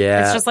 though.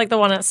 Yeah. It's just like the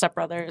one at Step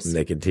Brothers.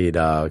 Nick and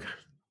T-Dog.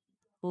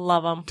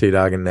 Love them.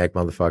 T-Dog and Nick,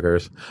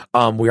 motherfuckers.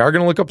 We are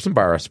going to look up some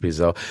bar recipes,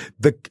 though.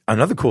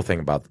 Another cool thing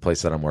about the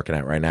place that I'm working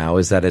at right now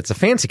is that it's a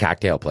fancy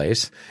cocktail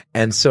place.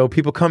 And so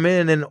people come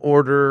in and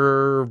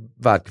order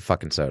vodka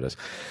fucking sodas.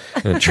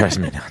 And it drives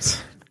me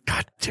nuts.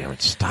 God damn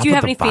it. Stop Do you with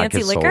have the any vodka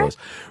fancy liquor? sodas.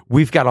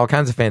 We've got all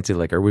kinds of fancy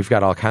liquor. We've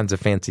got all kinds of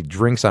fancy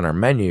drinks on our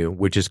menu,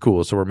 which is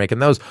cool. So we're making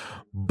those.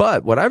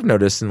 But what I've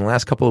noticed in the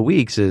last couple of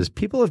weeks is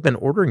people have been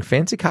ordering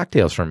fancy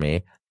cocktails from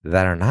me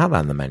that are not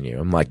on the menu.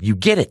 I'm like, you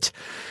get it.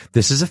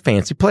 This is a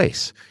fancy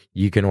place.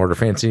 You can order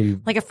fancy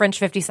Like a French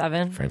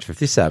 57. French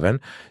 57.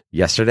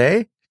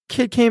 Yesterday,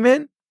 kid came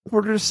in,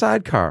 ordered a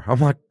sidecar. I'm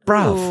like,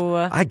 bro, Ooh.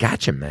 I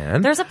got you,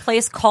 man. There's a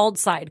place called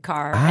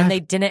Sidecar, and they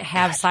didn't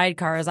have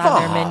sidecars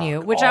on their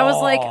menu, which I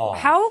was like,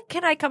 how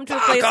can I come to a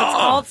place that's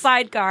called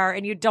Sidecar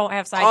and you don't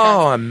have sidecars?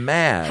 Oh, I'm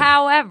mad.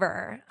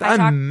 However,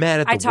 I'm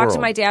mad at the I talked to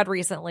world. my dad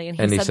recently, and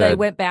And he he said they said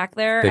went back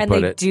there, they and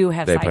put they it- do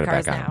have they put it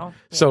sidecars back on. now.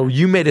 So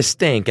you made a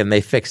stink and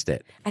they fixed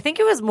it. I think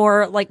it was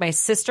more like my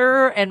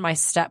sister and my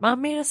stepmom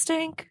made a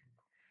stink.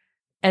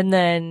 And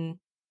then,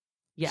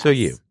 yes. So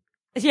you.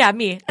 Yeah,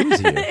 me. It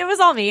was you. It was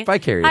all me.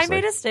 Vicariously. I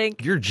made a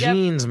stink. Your Yep.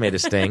 jeans made a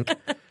stink.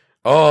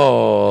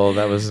 Oh,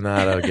 that was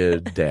not a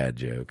good dad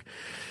joke.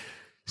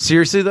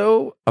 Seriously,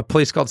 though, a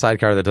place called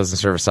Sidecar that doesn't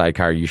serve a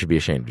sidecar, you should be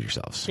ashamed of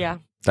yourselves. Yeah.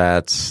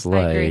 That's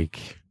I agree.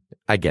 like,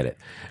 I get it.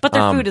 But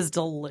their food is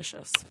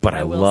delicious. But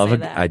I will love say it.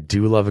 that. I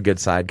do love a good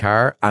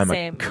sidecar. I'm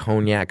Same. a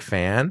cognac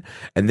fan,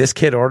 and this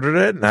kid ordered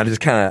it, and I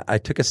just I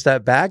took a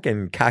step back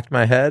and cocked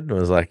my head and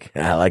was like,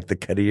 I like the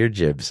cut of your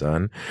jib,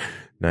 son.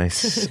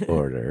 Nice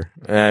order.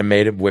 And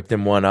I whipped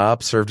him one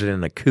up, served it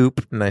in a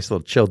coupe, nice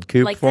little chilled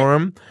coupe Liked for it?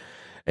 him.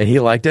 And he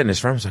liked it, and his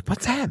friend was like,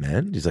 what's that,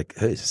 man? He's like,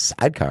 hey, it's a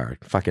sidecar.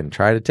 Fucking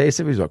try to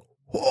taste it. He's like,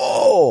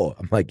 whoa.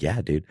 I'm like,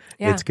 yeah, dude,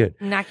 Yeah. it's good.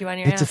 Knock you on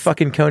your It's ass. a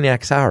fucking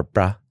cognac sour,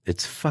 bruh.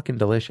 It's fucking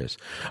delicious.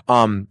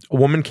 A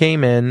woman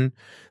came in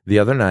the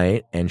other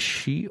night and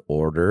she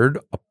ordered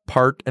a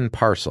part and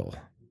parcel,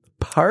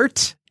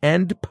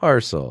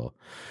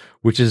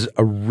 which is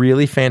a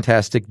really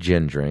fantastic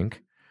gin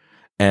drink.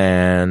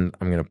 And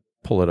I'm going to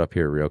pull it up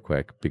here real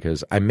quick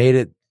because I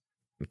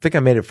think I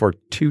made it for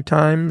 2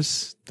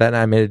 times. Then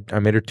I made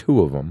her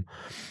 2 of them.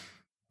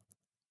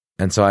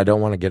 And so I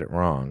don't want to get it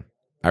wrong.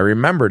 I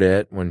remembered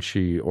it when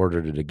she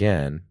ordered it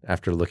again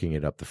after looking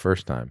it up the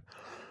first time.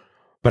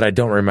 But I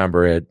don't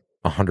remember it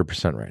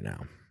 100% right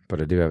now.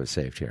 But I do have it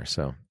saved here.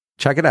 So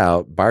check it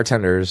out.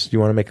 Bartenders, you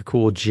want to make a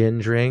cool gin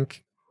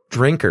drink?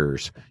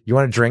 Drinkers, you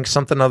want to drink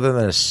something other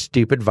than a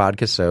stupid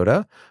vodka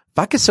soda?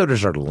 Vodka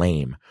sodas are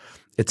lame.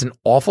 It's an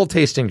awful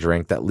tasting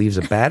drink that leaves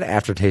a bad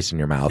aftertaste in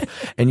your mouth.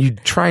 And you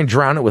try and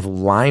drown it with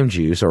lime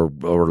juice or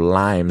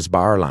limes,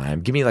 bar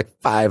lime. Give me like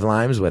 5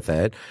 limes with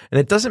it. And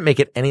it doesn't make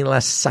it any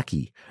less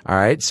sucky. All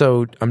right.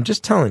 So I'm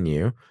just telling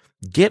you,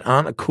 get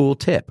on a cool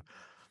tip.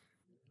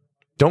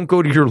 Don't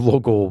go to your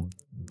local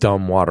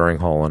dumb watering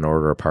hole and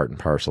order a part and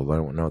parcel. They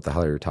don't know what the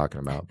hell you're talking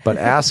about. But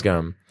ask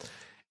them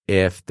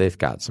if they've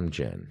got some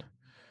gin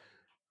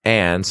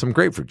and some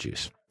grapefruit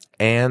juice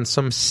and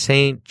some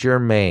Saint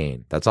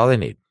Germain. That's all they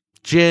need.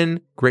 Gin,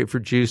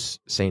 grapefruit juice,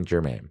 Saint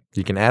Germain.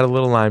 You can add a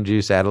little lime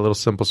juice, add a little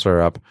simple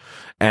syrup.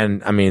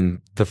 And I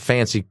mean, the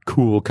fancy,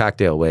 cool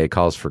cocktail way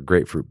calls for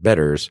grapefruit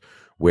bitters,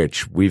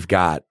 which we've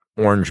got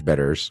orange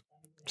bitters.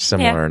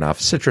 similar enough.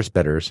 Citrus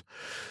bitters.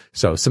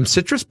 So some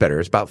citrus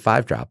bitters, about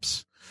 5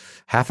 drops,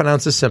 half an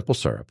ounce of simple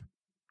syrup,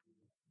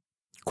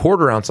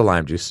 1/4 ounce of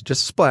lime juice,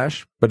 just a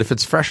splash. But if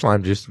it's fresh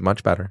lime juice,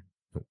 much better.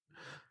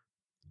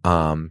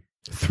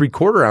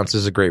 3/4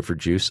 ounces of grapefruit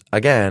juice.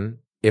 Again,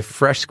 if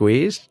fresh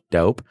squeezed,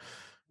 dope.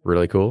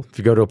 Really cool. If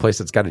you go to a place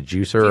that's got a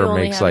juicer or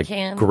makes like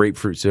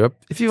grapefruit syrup,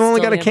 if you've only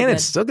got a can,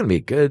 it's still going to be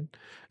good.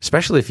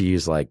 Especially if you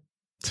use like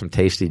some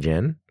tasty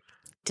gin.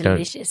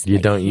 Delicious. You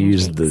don't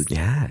use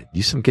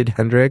use some good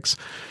Hendrix.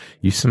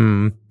 Use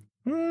some,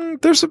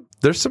 there's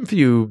some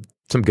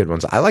good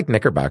ones. I like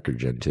Knickerbocker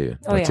gin too.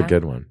 That's a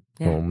good one.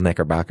 Yeah. Little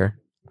Knickerbocker,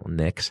 little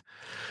Nicks.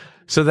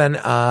 So then,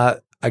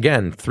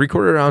 again,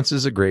 3/4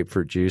 ounces of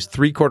grapefruit juice,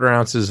 3/4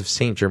 ounces of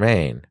Saint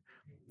Germain.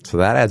 So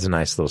that adds a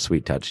nice little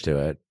sweet touch to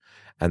it.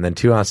 And then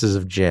 2 ounces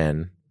of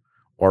gin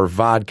or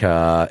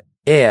vodka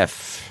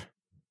if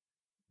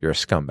you're a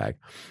scumbag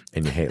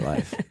and you hate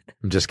life.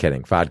 I'm just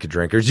kidding. Vodka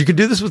drinkers. You can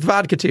do this with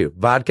vodka too.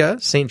 Vodka,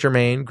 Saint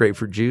Germain,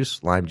 grapefruit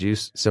juice, lime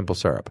juice, simple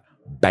syrup.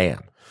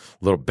 Bam.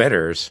 Little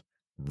bitters.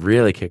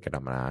 Really kick it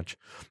up a notch.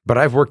 But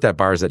I've worked at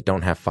bars that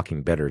don't have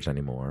fucking bitters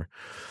anymore.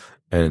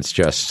 And it's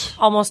just...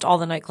 almost all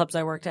the nightclubs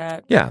I worked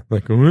at. Yeah.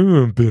 Like,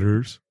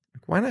 bitters.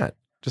 Why not?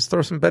 Just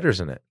throw some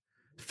bitters in it.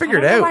 Figure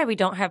it out. I don't know why we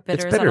don't have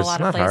bitters at a lot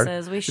of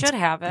places. Hard. We should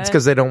have it. It's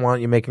because they don't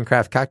want you making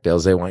craft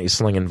cocktails. They want you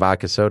slinging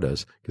vodka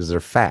sodas because they're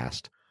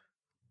fast.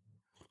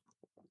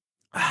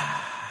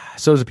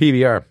 So is a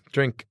PBR.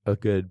 Drink a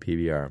good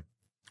PBR.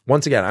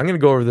 Once again, I'm going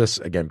to go over this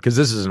again because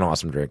this is an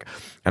awesome drink.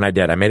 And I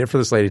did. I made it for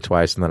this lady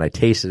twice, and then I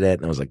tasted it,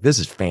 and I was like, this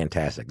is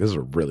fantastic. This is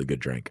a really good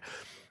drink.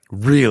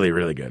 Really,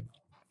 really good.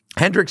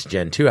 Hendrix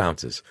Gin, 2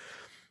 ounces.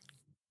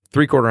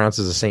 3/4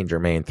 ounces of Saint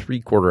Germain,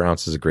 3/4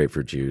 ounces of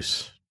grapefruit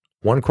juice,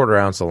 1/4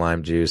 ounce of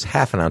lime juice,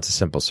 half an ounce of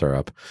simple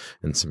syrup,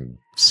 and some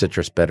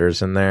citrus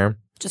bitters in there.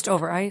 Just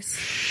over ice.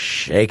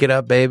 Shake it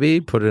up,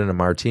 baby. Put it in a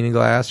martini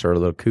glass or a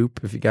little coupe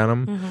if you got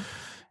them. Mm-hmm.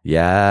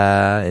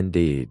 Yeah,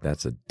 indeed.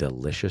 That's a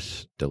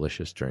delicious,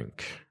 delicious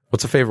drink.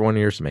 What's a favorite one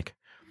of yours to make?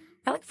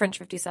 I like French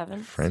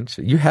 57. French?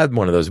 You had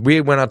one of those. We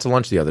went out to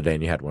lunch the other day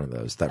and you had one of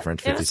those, that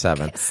French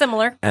 57. It was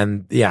similar.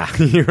 And yeah,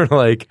 you were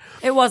like...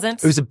 It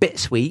wasn't. It was a bit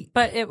sweet.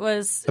 But it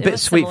was... A bit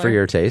sweet for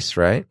your taste,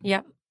 right?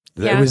 Yep.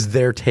 It was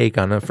their take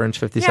on a French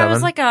 57? Yeah, it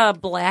was like a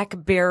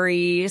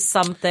blackberry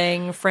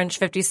something French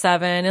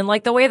 57. And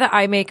like the way that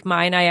I make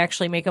mine, I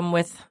actually make them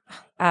with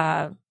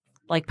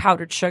like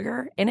powdered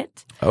sugar in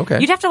it.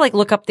 Okay. You'd have to like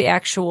look up the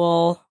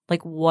actual,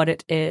 like what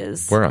it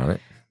is. We're on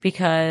it.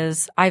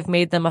 Because I've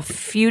made them a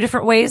few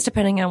different ways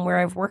depending on where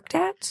I've worked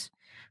at.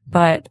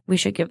 But we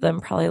should give them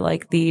probably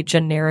like the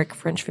generic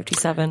French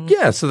 57.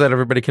 Yeah, so that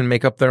everybody can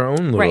make up their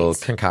own little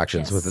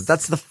concoctions with it.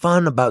 That's the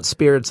fun about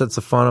spirits. That's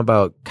the fun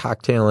about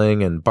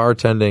cocktailing and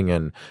bartending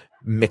and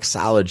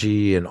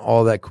mixology and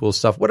all that cool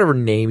stuff. Whatever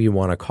name you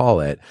want to call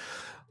it.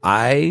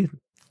 I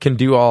can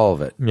do all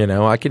of it. You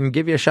know, I can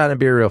give you a shot of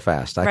beer real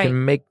fast. I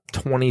can make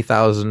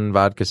 20,000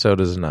 vodka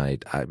sodas a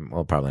night.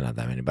 Well, probably not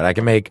that many, but I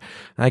can make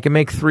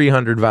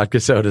 300 vodka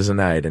sodas a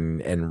night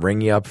and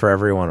ring you up for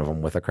every one of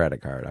them with a credit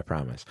card. I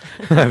promise.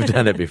 I've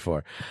done it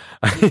before.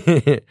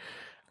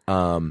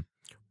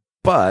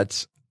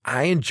 But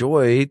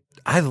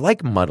I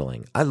like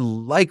muddling. I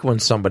like when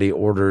somebody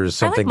orders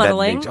something I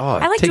like muddling.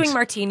 I like doing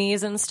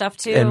martinis and stuff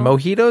too. And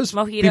mojitos?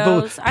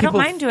 I don't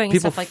mind doing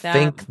stuff like that.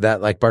 People think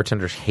that like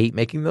bartenders hate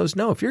making those.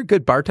 No, if you're a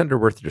good bartender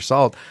worth your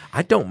salt,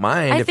 I don't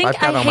mind if I've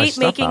got all my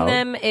stuff out. I hate making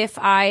them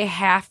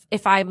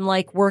if I'm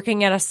like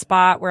working at a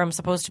spot where I'm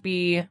supposed to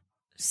be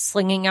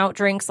slinging out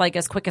drinks like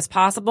as quick as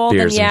possible.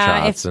 Beers then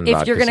and shots and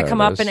if you're going to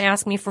come up sodas. and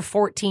ask me for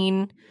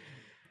 14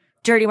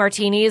 dirty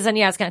martinis, and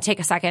it's going to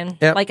take a second.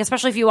 Yep. Like,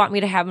 especially if you want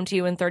me to have them to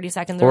you in 30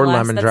 seconds or less,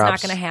 lemon that's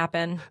drops. not going to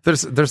happen.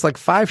 There's like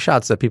 5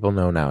 shots that people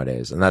know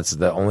nowadays, and that's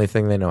the only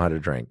thing they know how to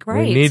drink.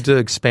 Right. We need to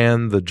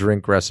expand the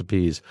drink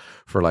recipes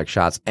for like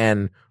shots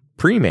and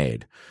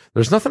pre-made.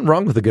 There's nothing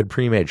wrong with a good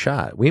pre-made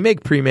shot. We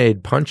make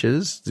pre-made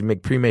punches. You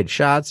make pre-made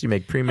shots. You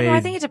make pre-made... I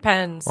think it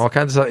depends. All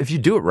kinds of stuff. If you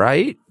do it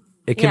right,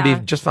 it can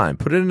be just fine.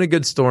 Put it in a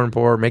good store and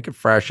pour. Make it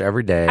fresh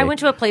every day. I went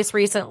to a place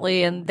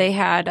recently, and they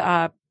had...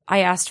 I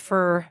asked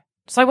for...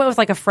 So I went with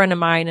like a friend of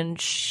mine, and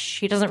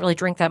she doesn't really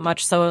drink that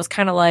much. So it was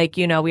kind of like,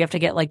 we have to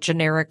get like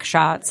generic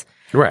shots.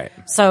 Right.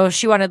 So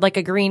she wanted like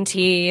a green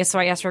tea. So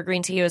I asked for a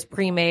green tea. It was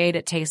pre-made.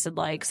 It tasted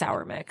like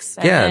sour mix.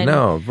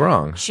 And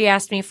wrong. She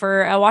asked me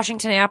for a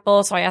Washington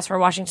apple. So I asked for a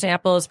Washington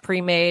apple. It was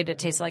pre-made. It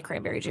tasted like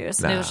cranberry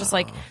juice. And it was just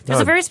like, there's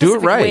a very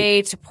specific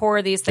way to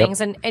pour these things.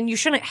 Yep. And you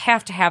shouldn't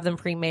have to have them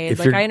pre-made.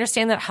 Like I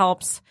understand that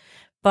helps,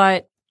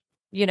 but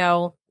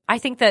I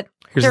think that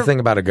here's the thing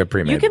about a good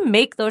pre-made. You can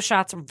make those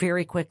shots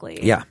very quickly.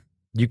 Yeah.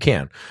 You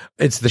can.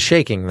 It's the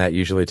shaking that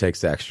usually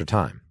takes the extra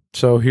time.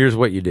 So here's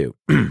what you do.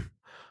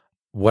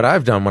 What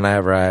I've done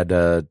whenever I had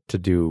to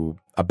do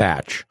a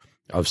batch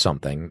of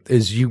something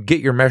is you get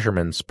your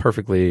measurements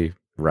perfectly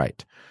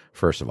right,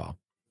 first of all.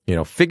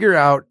 Figure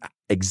out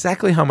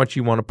exactly how much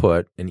you want to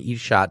put in each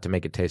shot to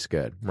make it taste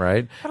good,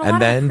 right? But a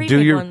lot of the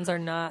creamy ones are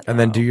not. And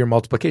then do your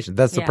multiplication.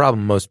 That's the Yeah.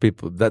 problem. Most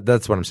people.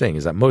 That's what I'm saying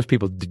is that most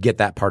people get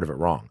that part of it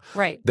wrong.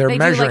 Right. They're they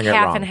measuring do it like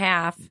half wrong. and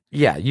half.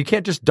 Yeah, you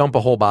can't just dump a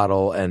whole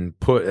bottle and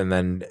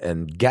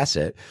guess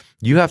it.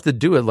 You have to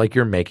do it like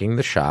you're making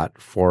the shot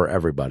for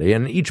everybody.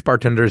 And each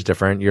bartender is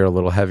different. You're a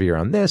little heavier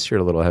on this,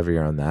 you're a little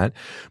heavier on that.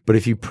 But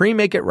if you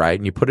pre-make it right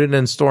and you put it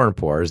in store and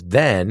pours,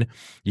 then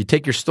you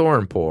take your store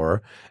and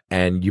pour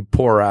and you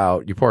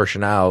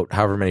portion out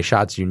however many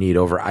shots you need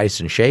over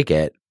ice and shake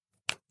it.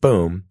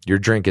 Boom, your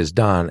drink is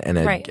done and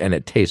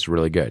it tastes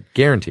really good.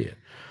 Guarantee it.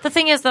 The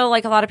thing is, though,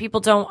 like a lot of people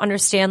don't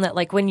understand that,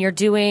 like when you're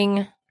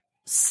doing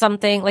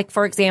something, like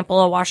for example,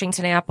 a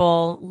Washington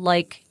apple,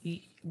 like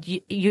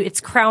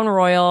it's Crown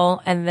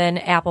Royal and then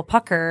apple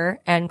pucker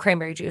and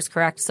cranberry juice,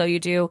 correct? So you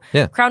do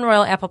Crown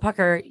Royal, apple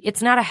pucker.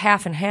 It's not a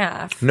half and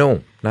half.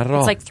 No, not at all.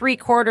 It's like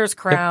 3/4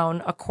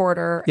 Crown, a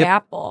quarter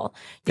apple.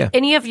 Yeah.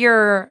 Any of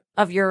your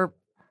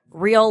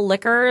real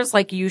liquors,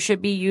 like you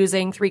should be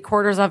using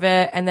 3/4 of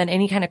it, and then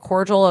any kind of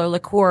cordial or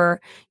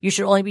liqueur, you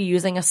should only be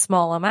using a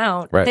small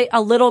amount. Right.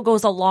 A little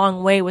goes a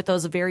long way with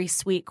those very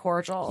sweet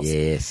cordials.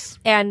 Yes.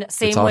 And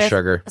It's all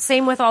sugar.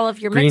 Same with all of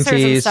your Green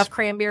mixers and teas. stuff,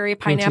 cranberry,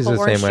 Green teas pineapple, are the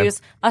orange same way.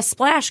 juice. A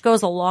splash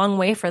goes a long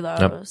way for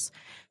those.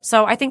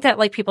 So I think that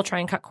like people try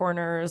and cut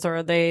corners,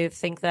 or they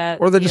think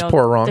that, Or they just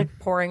pour wrong. They're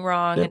pouring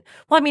wrong. And,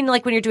 well, I mean,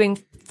 like when you're doing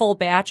full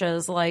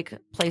batches, like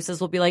places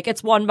will be like,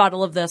 it's one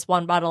bottle of this,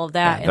 one bottle of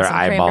that, Yeah, and they're some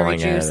cranberry eyeballing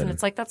juice, it and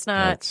it's like that's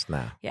not.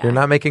 Yeah. You're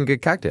not making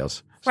good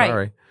cocktails. Right.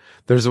 Sorry.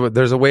 There's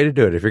a way to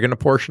do it. If you're going to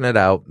portion it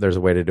out, there's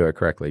a way to do it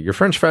correctly. Your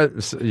French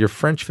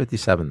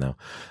 57 though.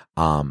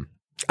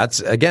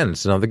 That's again,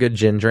 it's another good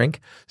gin drink.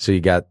 So you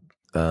got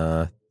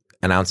 1.5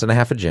 ounces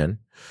of gin,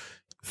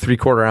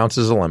 3/4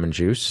 ounces of lemon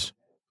juice,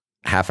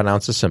 1/2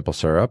 ounce of simple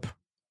syrup,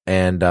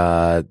 and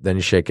then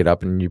you shake it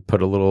up and you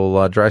put a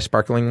little dry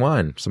sparkling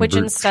wine, some Which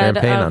brut instead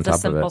champagne on of the top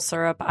of simple it.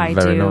 syrup, I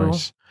Very do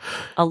nice.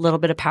 a little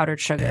bit of powdered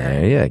sugar.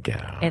 There you go.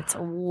 It's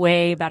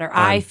way better.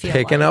 I feel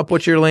picking like. up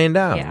what you're laying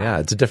down. Yeah. Yeah,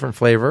 it's a different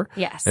flavor.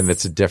 Yes. And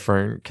it's a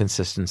different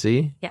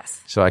consistency.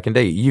 Yes. So I can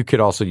dig it. You could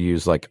also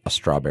use like a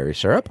strawberry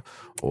syrup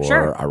or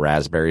Sure. a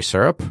raspberry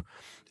syrup.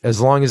 As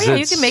long as But yeah,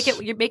 you it's, can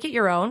make it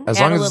your own. as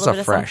add long a as it's little a bit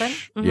of something.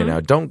 fresh, you know,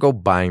 don't go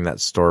buying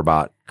that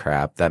store-bought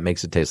crap. That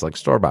makes it taste like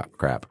store-bought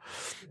crap.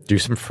 Do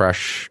some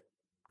fresh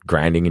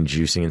grinding and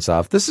juicing and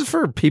stuff. This is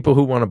for people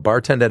who want to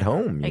bartend at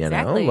home,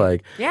 Exactly. you know,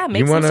 like Yeah,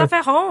 make you some wanna- stuff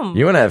at home.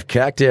 You want to have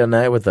cocktail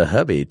night with the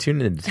hubby?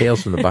 Tune in to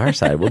Tales from the Bar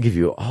Side. We'll give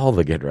you all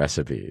the good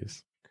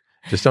recipes.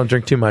 Just don't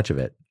drink too much of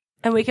it.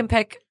 And we can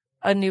pick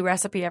a new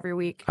recipe every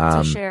week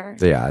to share.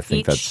 Yeah, I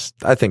think each.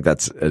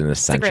 that's an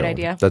essential. great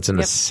idea. That's an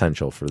Yep.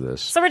 essential for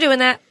this. So we're doing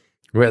that.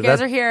 You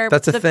guys are here.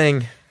 That's a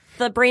thing.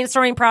 The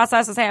brainstorming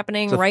process is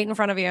happening right in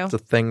front of you. It's a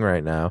thing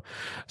right now.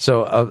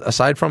 So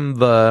aside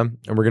from and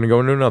we're going to go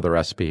into another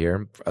recipe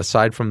here.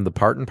 Aside from the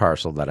part and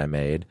parcel that I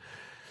made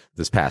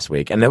this past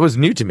week, and that was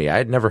new to me. I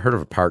had never heard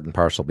of a part and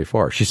parcel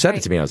before. She said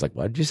it to me. I was like,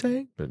 "What did you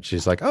say?" And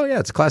she's like, "Oh yeah,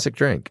 it's a classic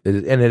drink,"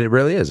 and it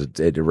really is.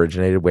 It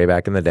originated way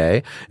back in the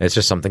day. It's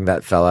just something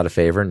that fell out of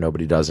favor and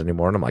nobody does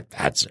anymore. And I'm like,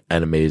 "That's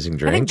an amazing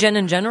drink." I think gin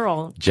in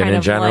general,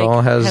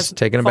 has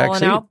taken a back fallen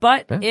seat. out,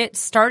 but it's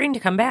starting to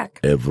come back.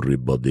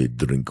 Everybody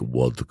drink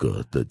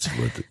vodka. That's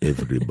what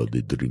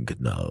everybody drink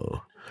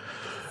now.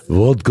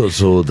 Vodka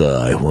soda.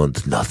 I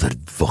want another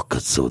vodka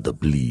soda,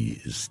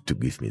 please. To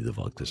give me the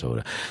vodka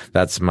soda.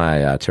 That's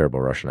my terrible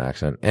Russian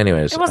accent.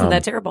 Anyways, It wasn't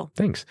that terrible.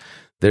 Thanks.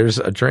 There's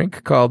a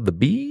drink called the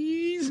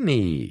Bee's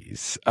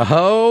Knees.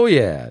 Oh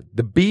yeah,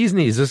 the Bee's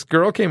Knees. This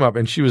girl came up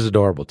and she was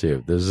adorable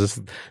too. There's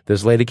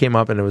this lady came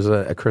up and it was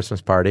a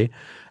Christmas party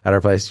at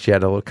our place. She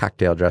had a little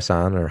cocktail dress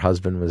on. Her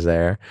husband was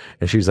there,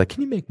 and she was like,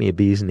 "Can you make me a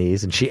Bee's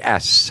Knees?" And she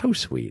asked so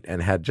sweet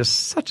and had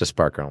just such a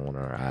sparkle in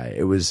her eye.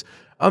 It was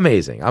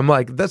amazing. I'm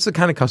like, that's the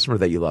kind of customer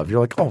that you love.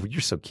 You're like, oh,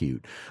 you're so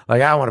cute.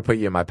 Like, I want to put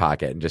you in my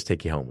pocket and just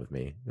take you home with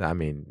me. I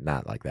mean,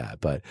 not like that,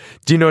 but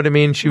do you know what I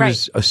mean? She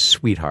was a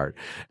sweetheart,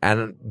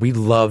 and we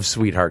love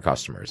sweetheart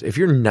customers. If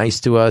you're nice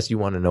to us, you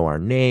want to know our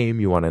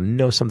name, you want to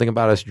know something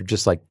about us, you're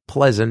just like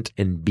pleasant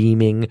and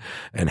beaming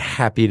and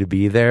happy to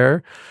be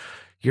there.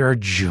 You're a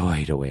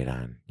joy to wait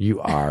on. You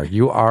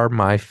are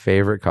my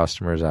favorite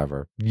customers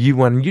ever.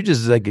 When you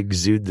just like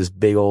exude this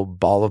big old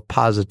ball of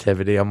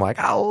positivity, I'm like,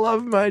 I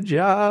love my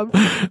job.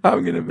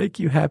 I'm going to make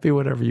you happy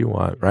whatever you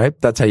want, right?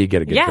 That's how you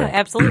get a good drink.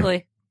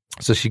 Absolutely.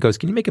 So she goes,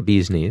 "Can you make a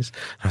Bee's Knees?"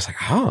 And I was like,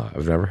 "Oh,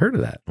 I've never heard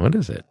of that. What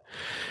is it?"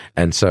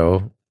 And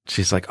so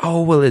she's like,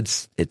 "Oh, well,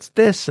 it's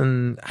this,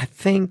 and I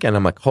think," and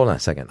I'm like, "Hold on a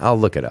second. I'll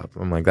look it up."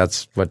 I'm like,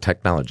 that's what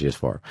technology is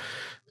for.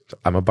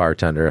 I'm a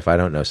bartender. If I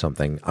don't know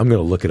something, I'm going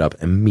to look it up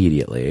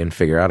immediately and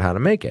figure out how to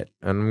make it.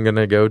 And I'm going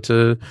to go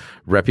to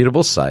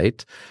reputable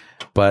site,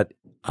 but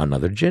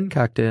another gin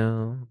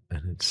cocktail,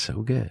 and it's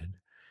so good.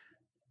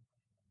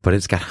 But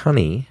it's got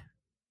honey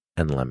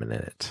and lemon in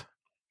it.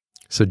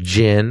 So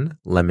gin,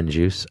 lemon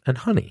juice, and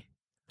honey.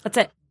 That's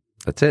it.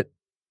 That's it.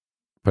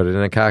 Put it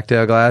in a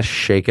cocktail glass,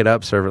 shake it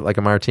up, serve it like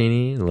a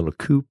martini, a little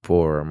coupe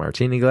or a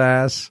martini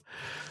glass.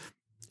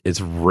 It's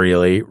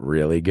really,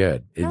 really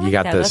good. I You like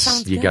got that. That this.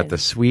 sounds You got good. the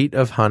sweet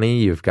of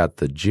honey. You've got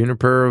the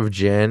juniper of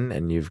gin,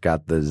 and you've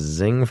got the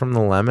zing from the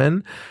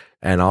lemon,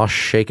 and all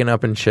shaken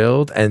up and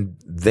chilled. And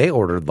they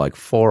ordered like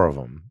 4 of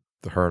them.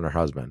 Her and her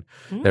husband.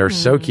 They were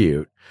so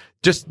cute.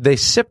 Just they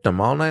sipped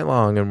them all night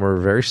long and were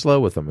very slow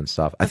with them and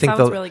stuff. I think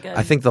sounds really good.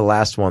 I think the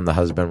last one, the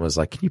husband was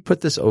like, "Can you put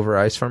this over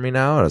ice for me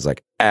now?" And I was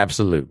like,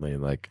 "Absolutely!"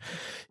 Like,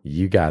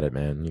 you got it,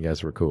 man. You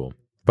guys were cool.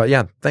 But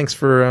yeah, thanks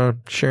for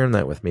sharing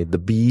that with me. The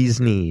bee's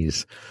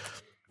knees.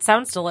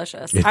 Sounds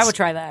delicious. It's I would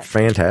try that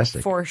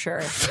Fantastic. for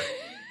sure.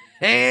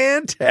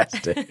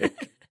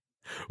 Fantastic.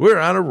 We're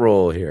on a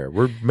roll here.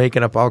 We're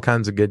making up all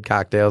kinds of good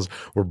cocktails.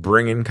 We're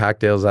bringing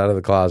cocktails out of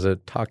the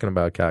closet, talking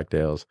about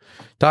cocktails,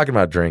 talking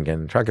about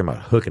drinking, talking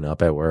about hooking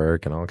up at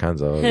work and all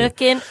kinds of other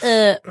Hooking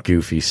up.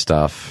 goofy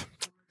stuff.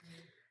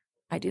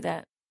 I do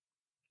that.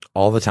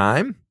 All the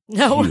time?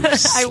 No, You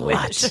I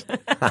wish.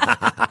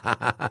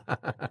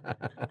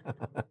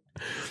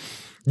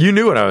 You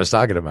knew what I was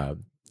talking about.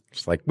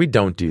 It's like, we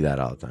don't do that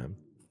all the time.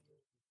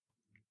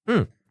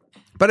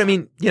 But I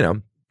mean, you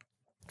know,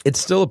 it's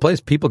still a place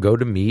people go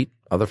to meet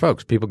other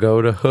folks. People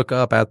go to hook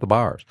up at the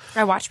bars.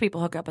 I watch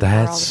people hook up at the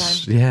bar all the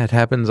time. Yeah, it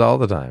happens all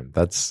the time.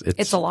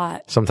 It's a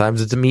lot.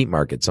 Sometimes it's a meat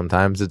market.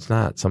 Sometimes it's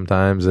not.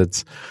 Sometimes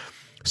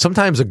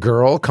a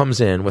girl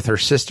comes in with her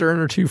sister and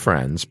her 2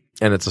 friends,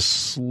 and it's a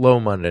slow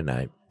Monday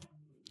night,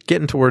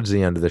 getting towards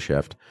the end of the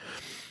shift,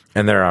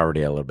 and they're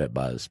already a little bit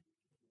buzzed.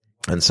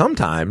 And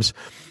sometimes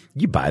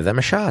you buy them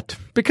a shot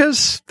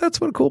because that's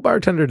what a cool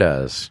bartender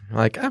does.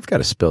 Like, I've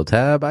got a spill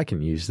tab. I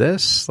can use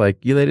this.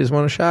 Like, you ladies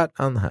want a shot?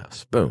 On the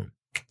house. Boom.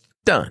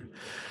 Done.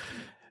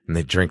 And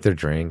they drink their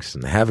drinks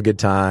and they have a good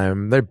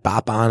time. They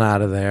bop on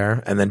out of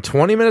there. And then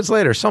 20 minutes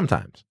later,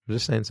 sometimes, I'm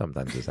just saying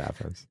sometimes this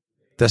happens,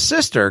 the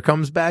sister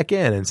comes back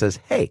in and says,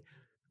 "Hey,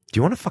 do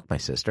you want to fuck my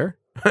sister?"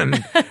 And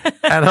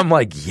I'm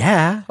like,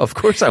 "Yeah, of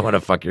course I want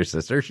to fuck your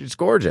sister. She's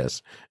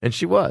gorgeous." And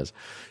she was.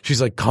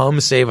 She's like,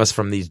 "Come save us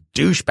from these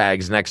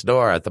douchebags next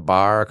door at the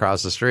bar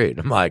across the street."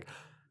 I'm like,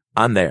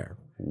 "I'm there.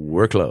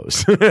 We're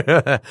closed."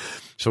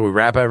 So we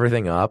wrap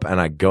everything up and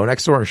I go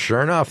next door, and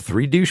sure enough,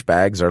 3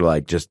 douchebags are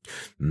like just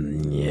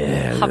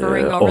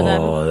Hovering over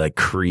them. Oh, like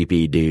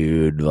creepy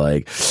dude,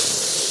 like,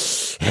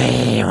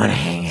 "Hey, you want to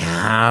hang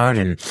out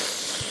and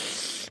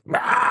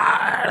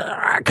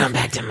come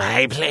back to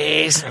my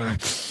place?"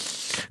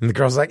 And the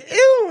girl's like,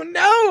 "Ew,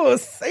 no,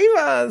 save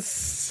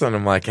us." And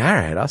I'm like, "All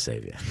right, I'll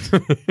save you."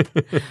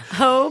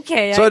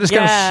 Okay. So I just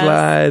kind of guess.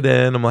 slide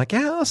in. I'm like,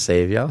 "Yeah, I'll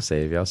save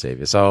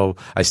you. So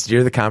I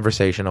steer the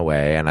conversation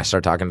away and I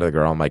start talking to the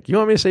girl. I'm like, "You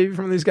want me to save you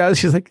from these guys?"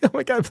 She's like, "Oh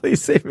my God,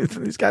 please save me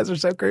from these guys. They're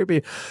so creepy."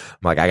 I'm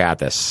like, "I got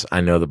this.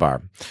 I know the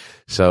bar."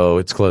 So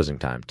it's closing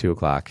time,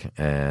 2:00.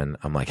 And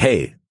I'm like,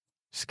 "Hey,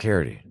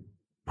 security,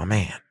 my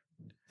man,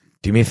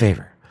 do me a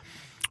favor.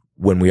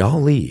 When we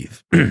all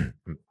leave,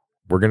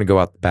 we're going to go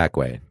out the back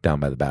way down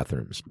by the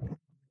bathrooms.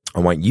 I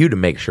want you to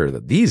make sure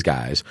that these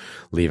guys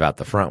leave out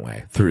the front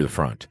way, through the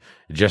front.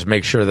 Just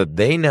make sure that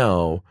they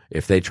know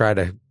if they try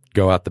to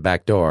go out the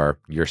back door,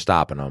 you're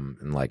stopping them.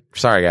 And like,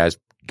 sorry guys,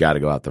 got to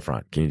go out the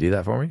front. Can you do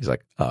that for me?" He's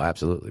like, "Oh,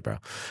 absolutely, bro."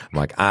 I'm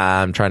like,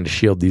 "I'm trying to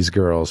shield these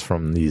girls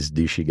from these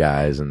douchey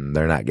guys and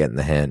they're not getting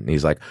the hint." And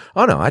he's like,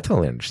 "Oh no, I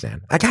totally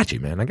understand. I got you,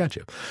 man. I got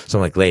you." So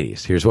I'm like,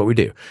 "Ladies, here's what we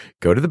do.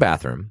 Go to the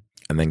bathroom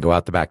and then go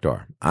out the back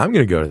door. I'm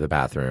going to go to the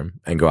bathroom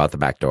and go out the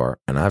back door.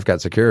 And I've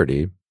got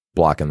security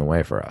blocking the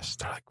way for us."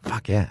 They're like,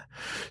 "Fuck yeah."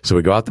 So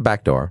we go out the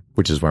back door,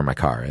 which is where my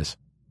car is,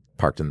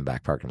 parked in the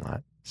back parking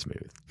lot.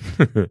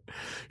 Smooth.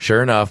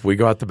 Sure enough, we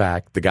go out the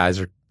back. The guys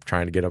are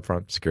trying to get up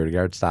front. Security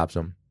guard stops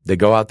them. They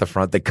go out the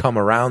front. They come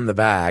around the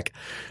back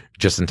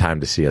just in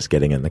time to see us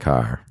getting in the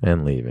car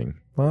and leaving.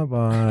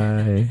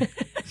 Bye-bye.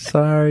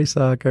 Sorry,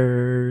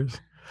 suckers.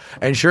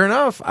 And sure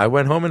enough, I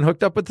went home and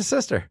hooked up with the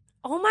sister.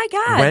 Oh my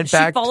God. Went she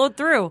back- followed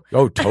through.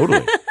 Oh,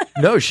 totally.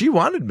 No, she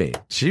wanted me.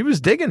 She was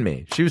digging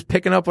me. She was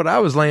picking up what I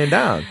was laying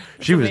down.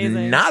 She was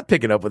amazing. not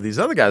picking up what these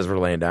other guys were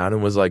laying down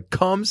and was like,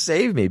 "Come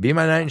save me. Be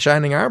my knight in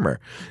shining armor."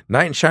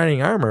 Knight in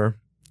shining armor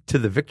to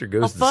the victor I'll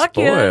goes the fuck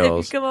you if you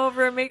spoils. come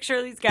over and make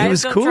sure these guys It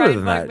was don't cooler try than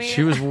and fuck that. me.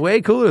 She was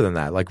way cooler than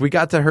that. Like, we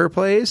got to her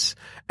place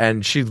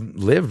and she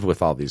lived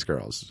with all these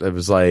girls. It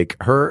was like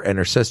her and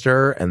her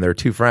sister and their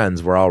 2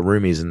 friends were all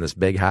roomies in this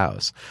big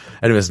house.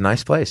 And it was a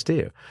nice place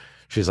too.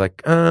 She's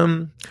like,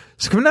 "So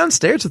come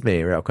downstairs with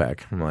me real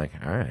quick." I'm like,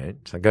 "All right."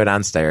 So I go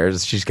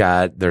downstairs.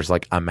 There's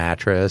like a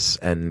mattress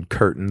and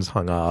curtains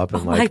hung up.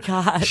 And Oh my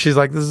God. She's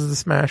like, "This is the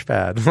smash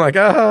pad." I'm like,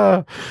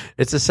 "Oh,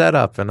 it's a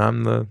setup and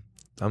I'm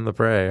the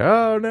prey."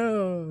 "Oh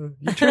no,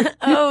 you tricked,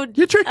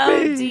 you tricked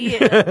oh, me."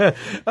 dear.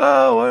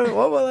 "Oh,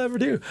 what will I ever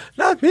do?"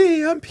 "Not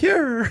me, I'm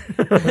pure."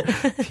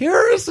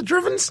 Pure as the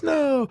driven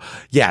snow.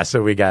 Yeah,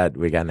 so we got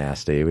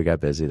nasty. We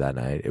got busy that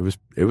night. It was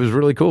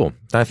really cool.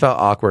 I felt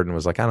awkward and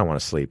was like, "I don't want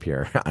to sleep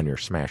here on your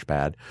smash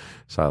pad."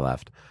 So I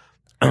left.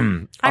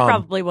 I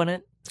probably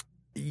wouldn't.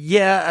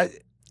 Yeah,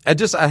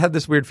 I had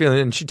this weird feeling,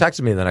 and she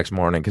texted me the next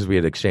morning because we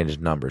had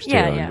exchanged numbers too,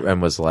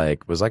 and was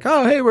like,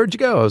 oh, hey, where'd you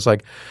go? I was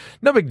like,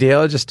 no big deal.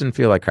 I just didn't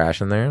feel like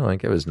crashing there.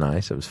 Like, it was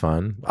nice. It was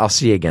fun. I'll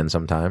see you again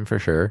sometime for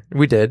sure.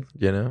 We did,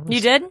 you know.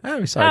 You did? Yeah,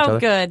 we saw each other.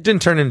 Good.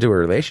 Didn't turn into a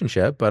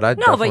relationship, but I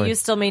but you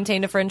still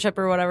maintained a friendship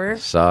or whatever.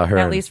 Saw her.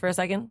 At least for a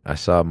second. I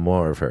saw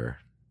more of her.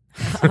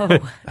 Oh,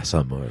 I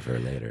saw more of her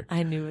later.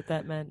 I knew what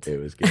that meant. It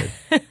was good.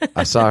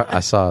 I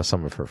saw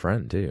some of her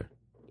friend too.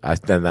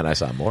 And then I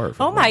saw more of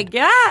her. Oh my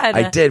God.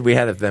 I did. We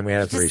had a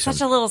Just threesome. such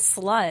a little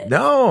slut.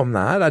 No, I'm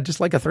not. I just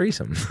like a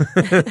threesome.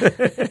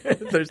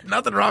 There's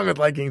nothing wrong with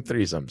liking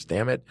threesomes,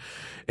 damn it.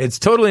 It's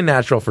totally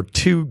natural for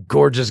two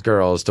gorgeous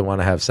girls to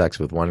want to have sex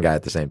with one guy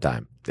at the same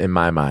time. In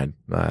my mind,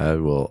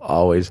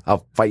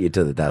 I'll fight you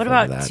to the death. What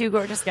about over that. two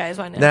gorgeous guys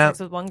wanting to have sex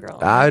with one girl?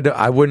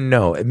 I wouldn't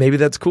know. Maybe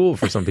that's cool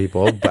for some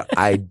people, but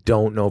I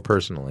don't know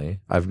personally.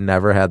 I've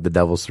never had the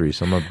devil's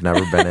threesome. I've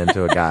never been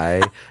into a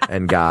guy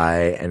and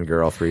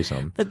girl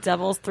threesome. The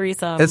devil's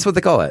threesome. That's what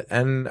they call it.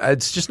 And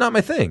it's just not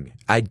my thing.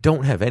 I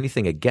don't have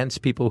anything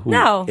against people who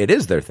it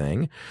is their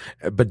thing,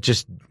 but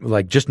just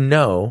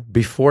know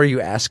before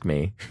you ask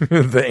me,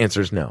 the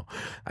answer is no.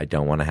 I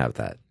don't want to have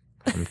that.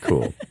 I'm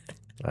cool.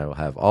 I will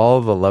have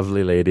all the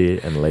lovely lady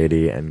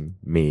and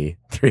me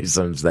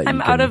threesomes that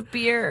I'm out of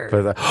beer.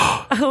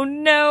 Oh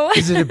no.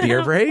 Is it a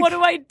beer break? What do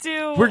I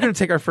do? We're going to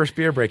take our first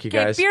beer break, you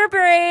guys. Beer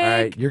break. All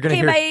right, you're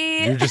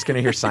just going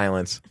to hear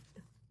silence.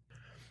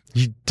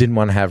 You didn't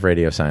want to have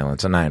radio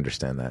silence, and I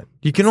understand that.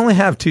 You can only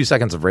have 2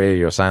 seconds of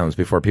radio silence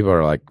before people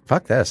are like,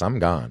 fuck this, I'm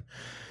gone.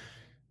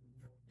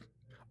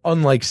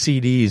 Unlike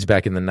CDs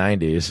back in the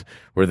 90s,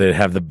 where they'd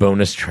have the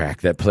bonus track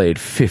that played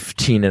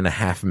 15 and a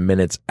half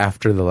minutes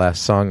after the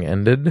last song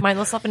ended.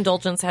 Mindless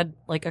Self-Indulgence had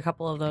like a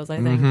couple of those, I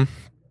think.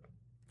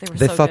 Mm-hmm.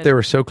 They thought they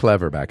were so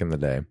clever back in the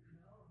day.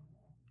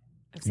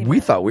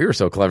 We thought we were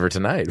so clever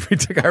tonight. We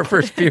took our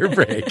first beer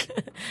break.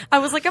 I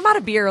was like, I'm out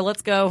of beer.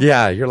 Let's go.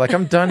 Yeah, you're like,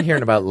 I'm done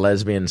hearing about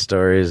lesbian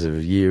stories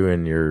of you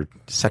and your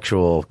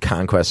sexual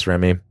conquests,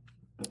 Remy.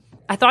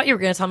 I thought you were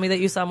going to tell me that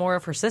you saw more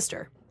of her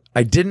sister.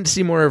 I didn't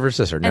see more of her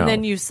sister, no. And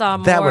then you saw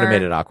more that would have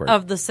made it awkward.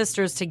 Of the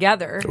sisters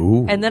together.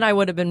 Ooh. And then I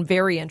would have been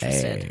very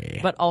interested,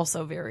 but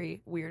also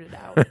very weirded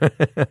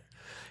out.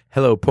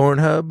 Hello,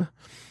 Pornhub.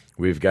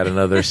 We've got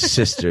another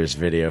sisters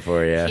video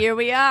for you. Here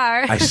we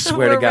are. I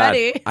swear We're to God.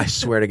 ready. I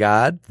swear to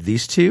God,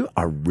 these two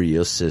are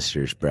real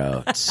sisters,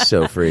 bro. It's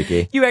so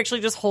freaky. You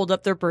actually just hold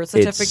up their birth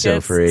certificates so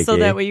freaky. so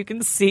that way you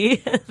can see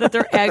that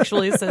they're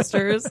actually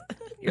sisters.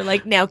 You're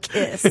like, now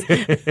kiss.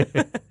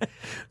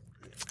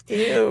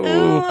 Ew.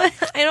 I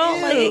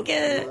don't like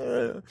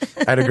it.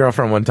 I had a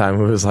girlfriend one time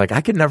who was like,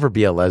 I could never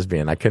be a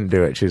lesbian. I couldn't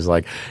do it. She's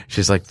like,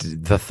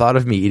 the thought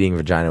of me eating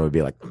vagina would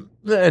be like,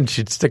 and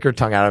she'd stick her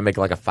tongue out and make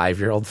like a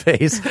 5-year-old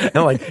face and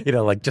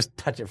like just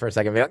touch it for a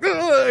second and be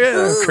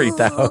like, creeped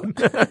out.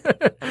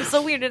 I'm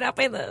so weirded out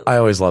by this. I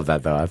always loved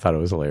that though. I thought it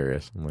was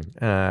hilarious. I'm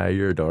like,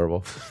 you're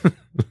adorable.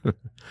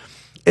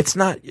 It's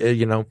not,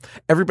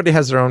 everybody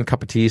has their own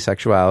cup of tea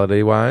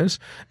sexuality wise.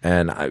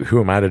 And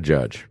who am I to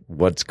judge?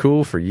 What's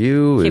cool for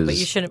you is. But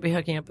you shouldn't be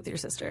hooking up with your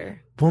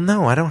sister. Well,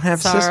 no, I don't have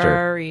a sister.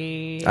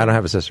 Sorry. I don't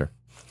have a sister.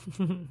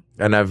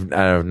 And I've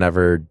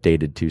never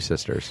dated two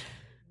sisters.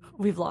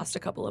 We've lost a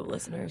couple of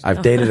listeners.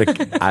 I've dated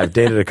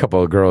a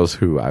couple of girls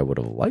who I would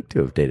have liked to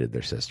have dated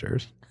their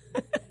sisters.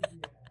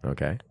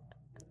 Okay.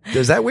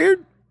 Is that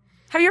weird?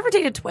 Have you ever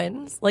dated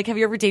twins? Like, have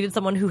you ever dated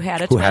someone who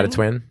had a twin? Who had a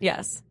twin?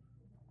 Yes.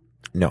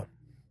 No.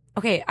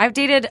 Okay, I've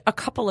dated a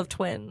couple of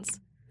twins.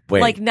 Wait.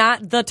 Like,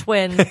 not the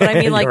twins, but I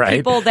mean, like, Right.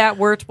 people that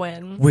were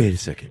twins. Wait a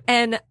second.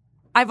 And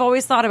I've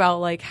always thought about,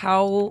 like,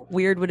 how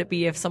weird would it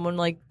be if someone,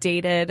 like,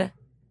 dated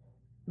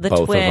the Both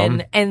of twin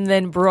them? and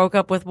then broke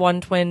up with one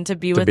twin to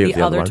be with the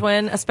other other one.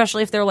 twin,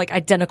 especially if they're, like,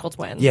 identical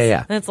twins. Yeah,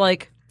 yeah. And it's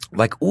like,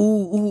 Like,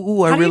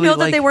 ooh, I how do really you know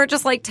like. that they weren't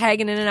just, like,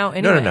 tagging in and out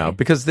anyway? No,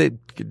 because they're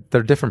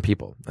different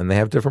people and they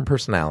have different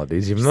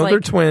personalities, even Just though like, they're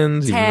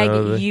twins. Tag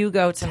even though you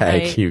go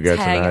tonight. Tag you go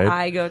tag tonight.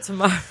 I go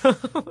tomorrow.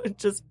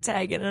 Just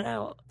tagging it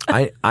out.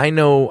 I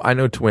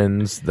know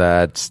twins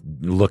that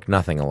look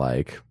nothing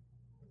alike.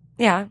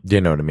 Yeah. Do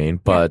you know what I mean?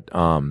 But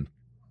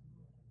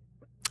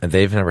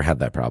they've never had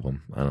that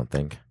problem. I don't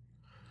think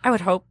I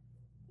would hope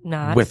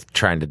not. with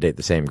trying to date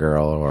the same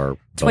girl or both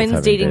twins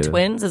having dating dated.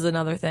 twins is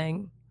another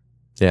thing.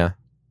 Yeah.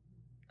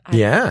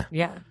 Yeah.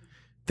 Yeah.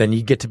 Then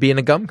you get to be in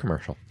a gum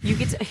commercial. You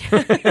get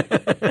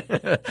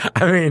to.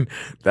 I mean,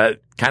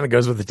 that kind of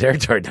goes with the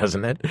territory,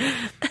 doesn't it?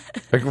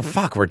 Like, well,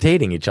 fuck, we're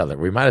dating each other.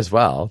 We might as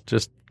well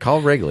just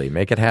call Wrigley,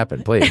 make it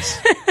happen, please.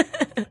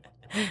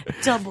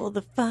 Double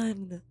the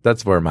fun.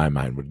 That's where my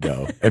mind would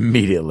go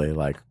immediately.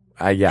 Like,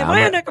 Am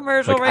I in a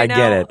commercial right now? I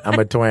get it. I'm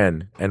a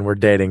twin, and we're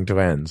dating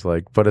twins.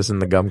 Like, put us in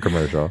the gum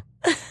commercial.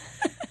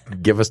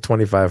 Give us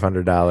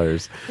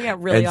 $2,500 We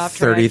got really and off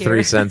track 33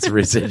 here. cents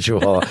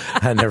residual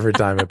on every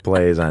time it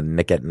plays on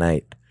Nick at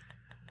Night.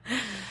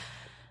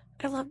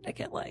 I love Nick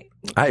at Night.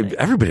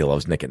 Everybody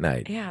loves Nick at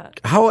Night. Yeah.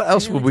 How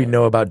else really would we do.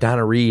 know about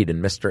Donna Reed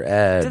and Mr.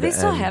 Ed Do they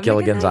still and have Nick at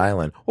Gilligan's Night?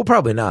 Island? Well,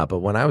 probably not. But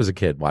when I was a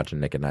kid watching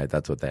Nick at Night,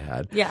 that's what they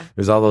had. Yeah. It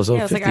was all those old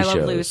Yeah, it was like 50 I Love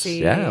shows. Lucy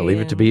Yeah, Leave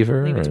It to and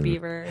Beaver. Leave It to and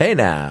Beaver. Hey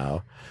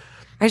Now.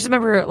 I just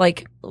remember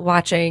like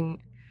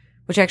watching,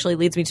 which actually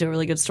leads me to a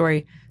really good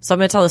story. So I'm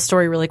going to tell the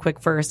story really quick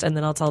first, and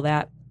then I'll tell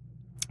that.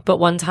 But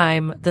one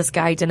time, this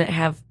guy didn't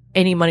have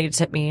any money to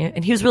tip me,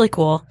 and he was really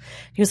cool.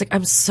 He was like,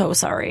 "I'm so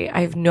sorry,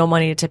 I have no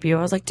money to tip you."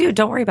 I was like, "Dude,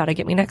 don't worry about it.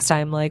 Get me next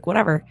time, like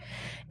whatever."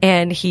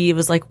 And he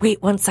was like,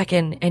 "Wait 1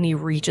 second," and he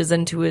reaches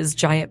into his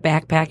giant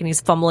backpack and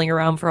he's fumbling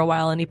around for a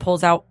while, and he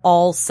pulls out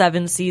all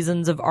 7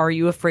 seasons of Are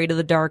You Afraid of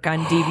the Dark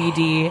on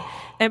DVD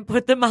and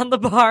put them on the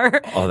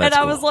bar. Oh, that's and I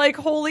cool. was like,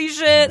 "Holy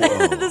shit,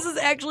 this is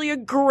actually a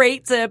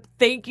great tip.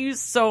 Thank you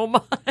so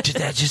much." Did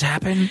that just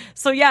happen?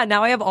 So yeah,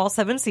 now I have all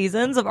 7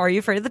 seasons of Are You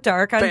Afraid of the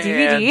Dark on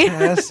DVD.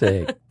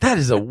 Fantastic. That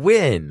is a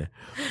win.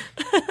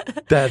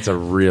 That's a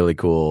really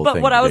cool But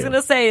thing what to I was do. going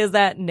to say is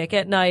that Nick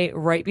at Night,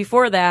 right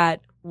before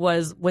that,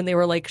 was when they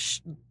were like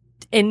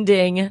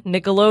ending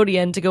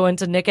Nickelodeon to go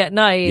into Nick at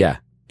Night. Yeah.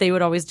 They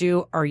would always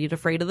do Are You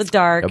Afraid of the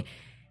Dark? Yep.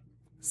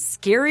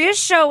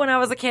 Scariest show when I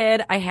was a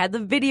kid. I had the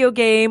video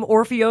game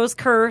Orpheo's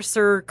Curse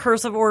or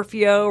Curse of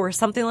Orpheo or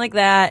something like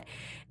that.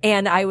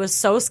 And I was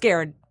so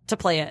scared to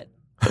play it.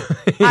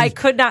 I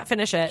could not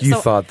finish it. You So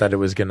thought that it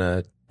was going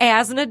to...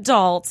 as an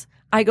adult,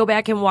 I go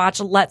back and watch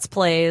Let's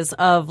Plays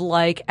of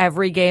like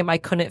every game I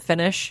couldn't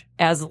finish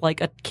as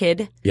like a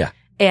kid. Yeah.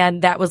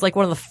 And that was like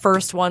one of the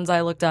first ones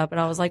I looked up,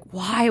 and I was like,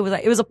 why was I?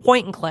 It was a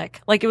point and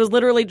click. Like it was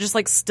literally just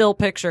like still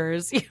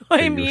pictures. You know what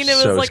I You were mean? It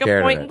was so like a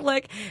scared of point it. and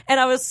click. And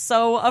I was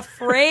so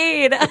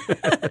afraid.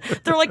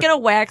 They're like in a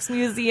wax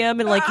museum,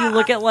 and like you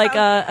look at like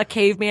a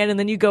caveman, and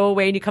then you go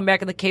away and you come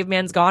back and the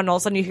caveman's gone, and all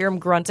of a sudden you hear him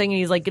grunting and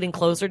he's like getting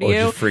closer to Oh, it you.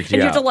 just freaked and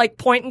you you have to out. like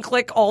point and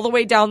click all the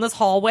way down this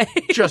hallway.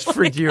 Just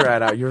freaked you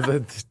right out. You're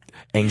the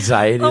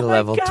anxiety Oh my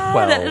level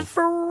God, 12.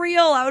 for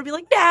real. I would be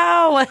like,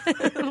 no,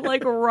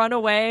 like run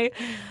away.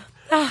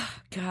 Oh,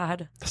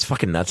 God. That's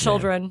fucking nuts, man.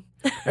 Children.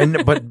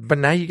 And but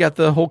now you got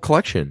the whole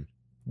collection.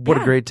 What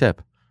a Yeah. great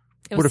tip.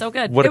 It What was a- so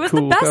good. what a It was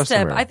cool the best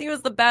customer. tip. I think it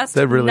was the best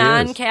That really is.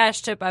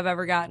 non-cash tip I've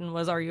ever gotten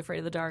was Are You Afraid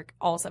of the Dark?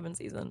 All 7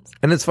 seasons.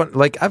 And it's fun.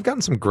 Like, I've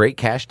gotten some great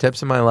cash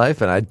tips in my life,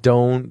 and I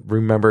don't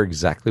remember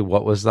exactly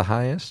what was the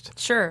highest.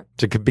 Sure.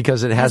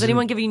 Because it Has hasn't.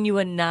 anyone given you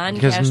a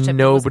non-cash because tip?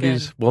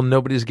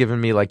 nobody's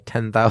given me like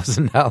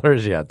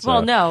 $10,000 yet. So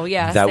Well, no,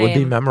 yeah, that would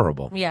be same.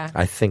 memorable. Yeah.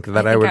 I think I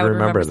that I think would I would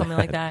remember that. something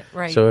like that.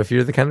 Right. So if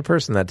you're the kind of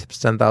person that tips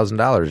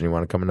 $10,000 and you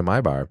want to come into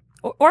my bar,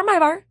 or my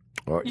bar.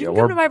 or, You can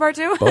come to my bar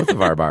too. both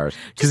of our bars,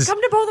 Just 'Cause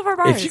come to both of our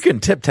bars. if you can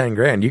tip 10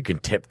 grand, you can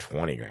tip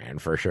 20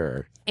 grand for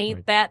sure.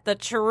 Ain't that the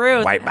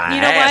truth? Wipe my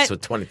you know ass what?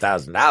 with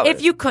 $20,000.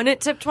 If you couldn't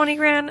tip 20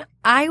 grand,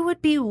 I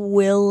would be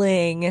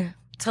willing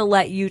to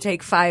let you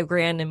take 5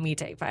 grand and me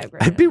take 5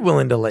 grand. I'd be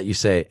willing to let you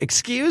say,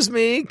 "Excuse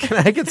me, can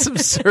I get some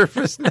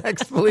Surface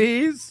next,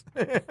 please?"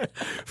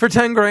 For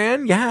 10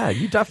 grand? Yeah,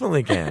 you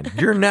definitely can.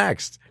 You're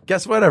next.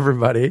 Guess what,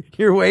 everybody?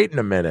 You're waiting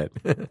a minute.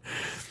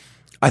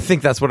 I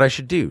think that's what I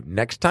should do.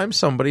 Next time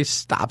somebody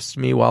stops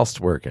me whilst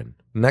working,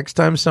 next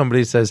time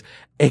somebody says,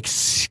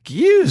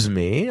 "Excuse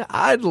me,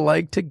 I'd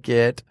like to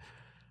get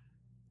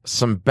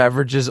some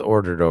beverages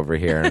ordered over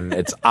here," and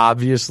it's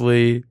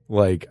obviously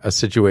like a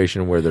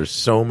situation where there's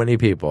so many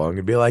people, I'm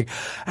gonna be like,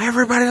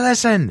 "Everybody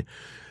listen,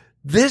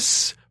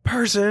 this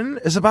person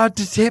is about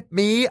to tip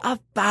me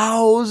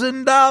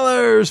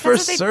 $1,000 for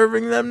That's what they-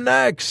 serving them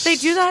next." They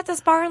do that at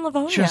this bar in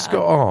Livonia. Just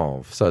go.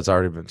 Oh, so it's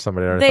already been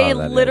somebody already. They thought of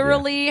that idea.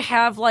 literally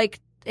have like,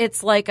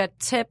 it's like a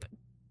tip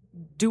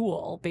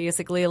duel,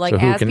 basically. Like So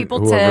who as can- people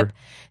whoever- tip,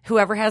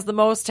 whoever has the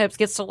most tips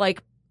gets to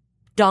like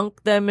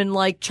dunk them in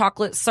like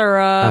chocolate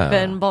syrup Oh.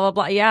 and blah blah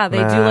blah. Yeah, they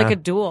do Nah, like a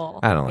duel.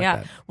 I don't like yeah.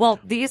 that. Well,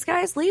 these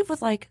guys leave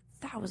with like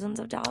thousands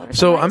of dollars.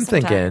 So a night I'm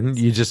thinking,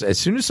 sometimes. you just, as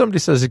soon as somebody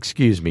says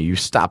 "excuse me," you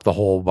stop the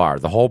whole bar,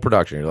 the whole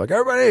production. You're like,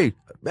 "Everybody,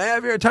 may I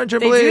have your attention,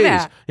 They do please?"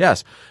 that.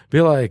 Yes.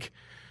 Be like,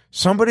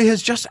 "Somebody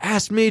has just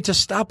asked me to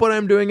stop what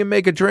I'm doing and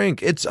make a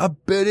drink. It's a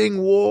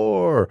bidding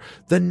war.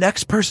 The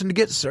next person to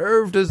get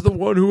served is the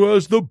one who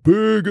has the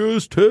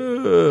biggest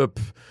tip."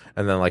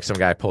 And then like some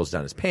guy pulls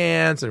down his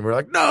pants and we're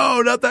like,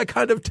 "No, not that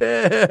kind of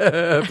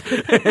tip."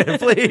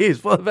 "Please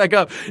pull it back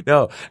up."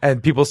 No.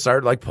 And people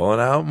start like pulling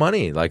out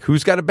money. Like,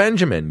 "Who's got a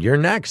Benjamin? You're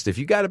next. If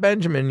you got a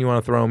Benjamin you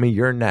want to throw me,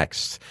 you're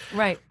next."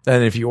 right.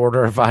 And if you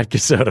order a vodka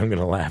soda, I'm going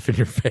to laugh in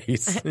your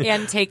face.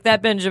 And take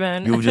that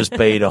Benjamin. You just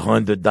paid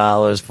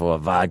 $100 for a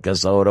vodka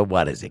soda.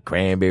 What is it?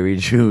 Cranberry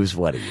juice?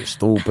 What are you,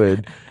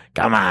 stupid?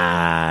 Come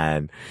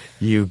on.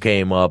 You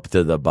came up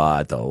to the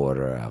bar to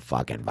order a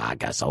fucking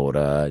vodka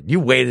soda. You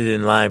waited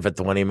in line for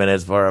 20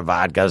 minutes for a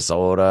vodka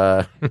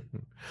soda.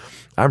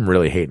 I'm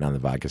really hating on the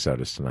vodka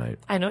sodas tonight.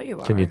 I know you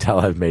are. Can you tell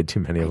I've made too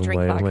many I of them drink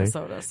lately? vodka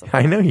soda. So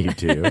I know you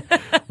do.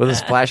 With a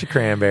splash of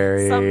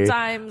cranberry.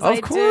 sometimes Of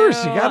I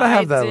course, do. you gotta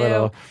have I that do.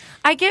 little.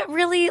 I get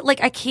really,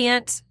 like, I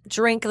can't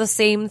drink the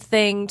same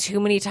thing too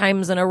many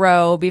times in a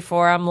row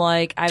before I'm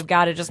like, I've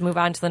got to just move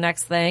on to the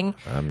next thing.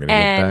 I'm going to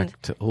and go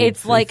back to Old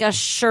it's like a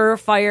Faithful.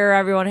 surefire.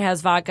 Everyone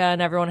has vodka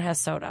and everyone has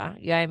soda.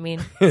 You know what I mean?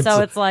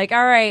 So it's like,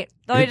 all right,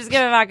 let me just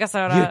give it vodka You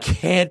soda.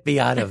 can't be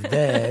out of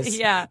this.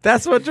 Yeah.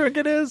 That's what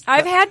drinking is.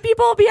 I've had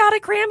people be out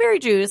of cranberry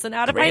juice and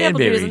out of pineapple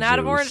Cranberry juice and out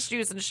of juice. orange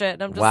juice and shit.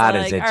 And I'm just What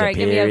like, is it, all right,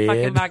 your give me a fucking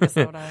period? vodka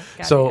soda.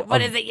 So,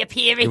 What is it, your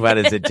period? What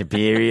is it, your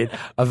period?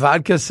 A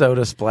vodka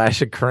soda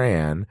splash of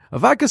cran. A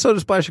vodka soda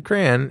splash of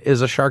cran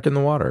is a shark in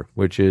the water,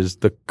 which is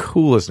the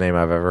coolest name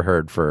I've ever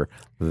heard for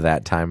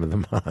that time of the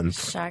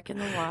month. Shark in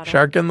the water.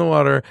 Shark in the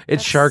water.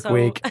 It's That's Shark so-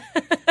 Week.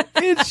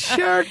 It's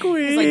Shark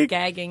Week. It's like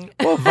gagging.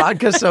 Well,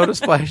 vodka soda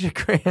splash of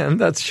cran.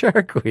 That's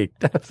Shark Week,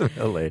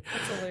 definitely.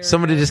 hilarious.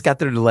 Somebody just got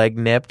their leg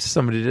nipped.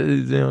 Somebody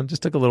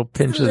just took a little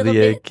pinch of little the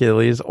bit.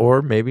 Achilles,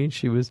 or maybe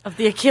she was Of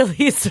the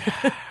Achilles.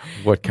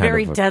 what kind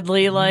Very of a,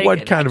 deadly, like,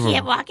 what kind of I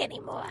can't a, walk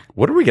anymore.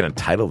 what are we going to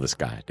title this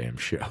goddamn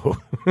show?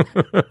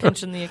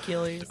 Pinching the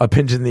Achilles. A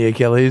pinch in the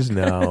Achilles?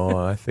 No,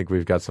 I think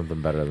we've got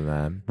something better than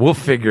that. We'll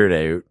figure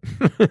it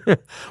out.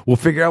 We'll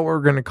figure out what we're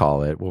going to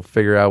call it. We'll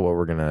figure out what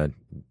we're going to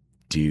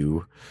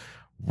do.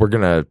 We're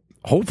going to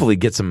hopefully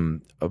get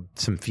some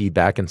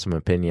feedback and some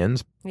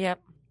opinions. Yep.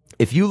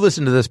 If you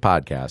listen to this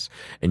podcast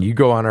and you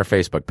go on our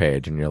Facebook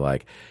page and you're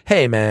like,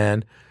 hey,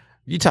 man,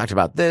 you talked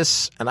about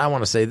this and I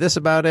want to say this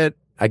about it,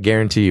 I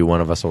guarantee you one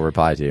of us will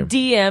reply to you.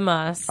 DM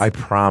us. I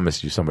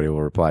promise you somebody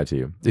will reply to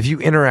you. If you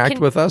interact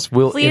Can- with us,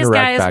 we'll Please, interact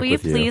guys, back will you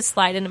with you. please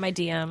slide into my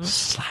DMs?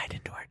 Slide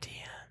into our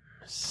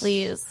DMs.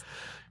 Please.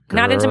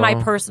 Not into my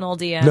Girl. personal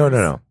DMs.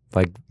 No.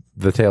 Like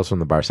the Tales from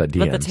the Barside DMs.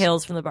 But the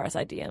Tales from the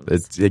Barside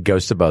DMs. It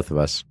goes to both of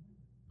us.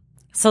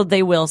 So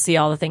they will see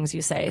all the things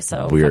you say.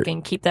 So Weird.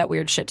 fucking keep that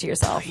weird shit to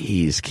yourself.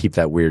 Please keep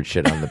that weird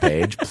shit on the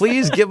page.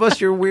 Please give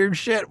us your weird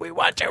shit. We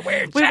want your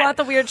weird We shit. want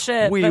the weird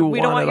shit, We but we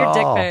don't want want your it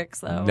dick all. pics,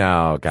 though.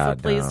 No, So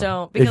God, please no.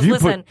 don't. If Because you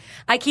listen,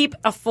 I keep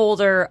a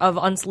folder of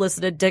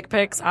unsolicited dick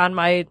pics on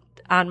my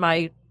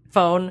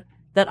phone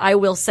that I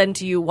will send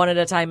to you one at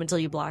a time until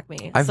you block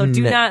me. I've So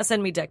do ne- not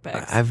send me dick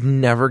pics. I've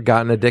never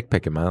gotten a dick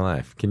pic in my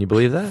life. Can you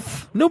believe that?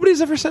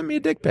 Nobody's ever sent me a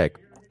dick pic.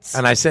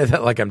 And I say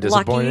that like I'm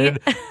disappointed,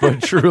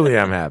 but truly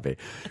I'm happy.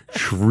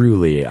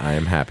 Truly I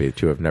am happy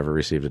to have never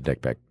received a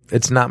dick pic.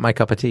 It's not my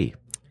cup of tea.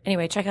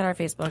 Anyway, check out our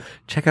Facebook.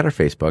 Check out our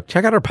Facebook.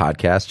 Check out our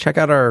podcast. Check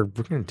out we're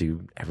going to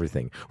do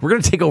everything. We're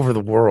going to take over the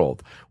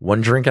world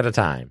one drink at a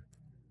time.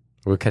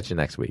 We'll catch you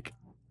next week.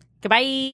 Goodbye.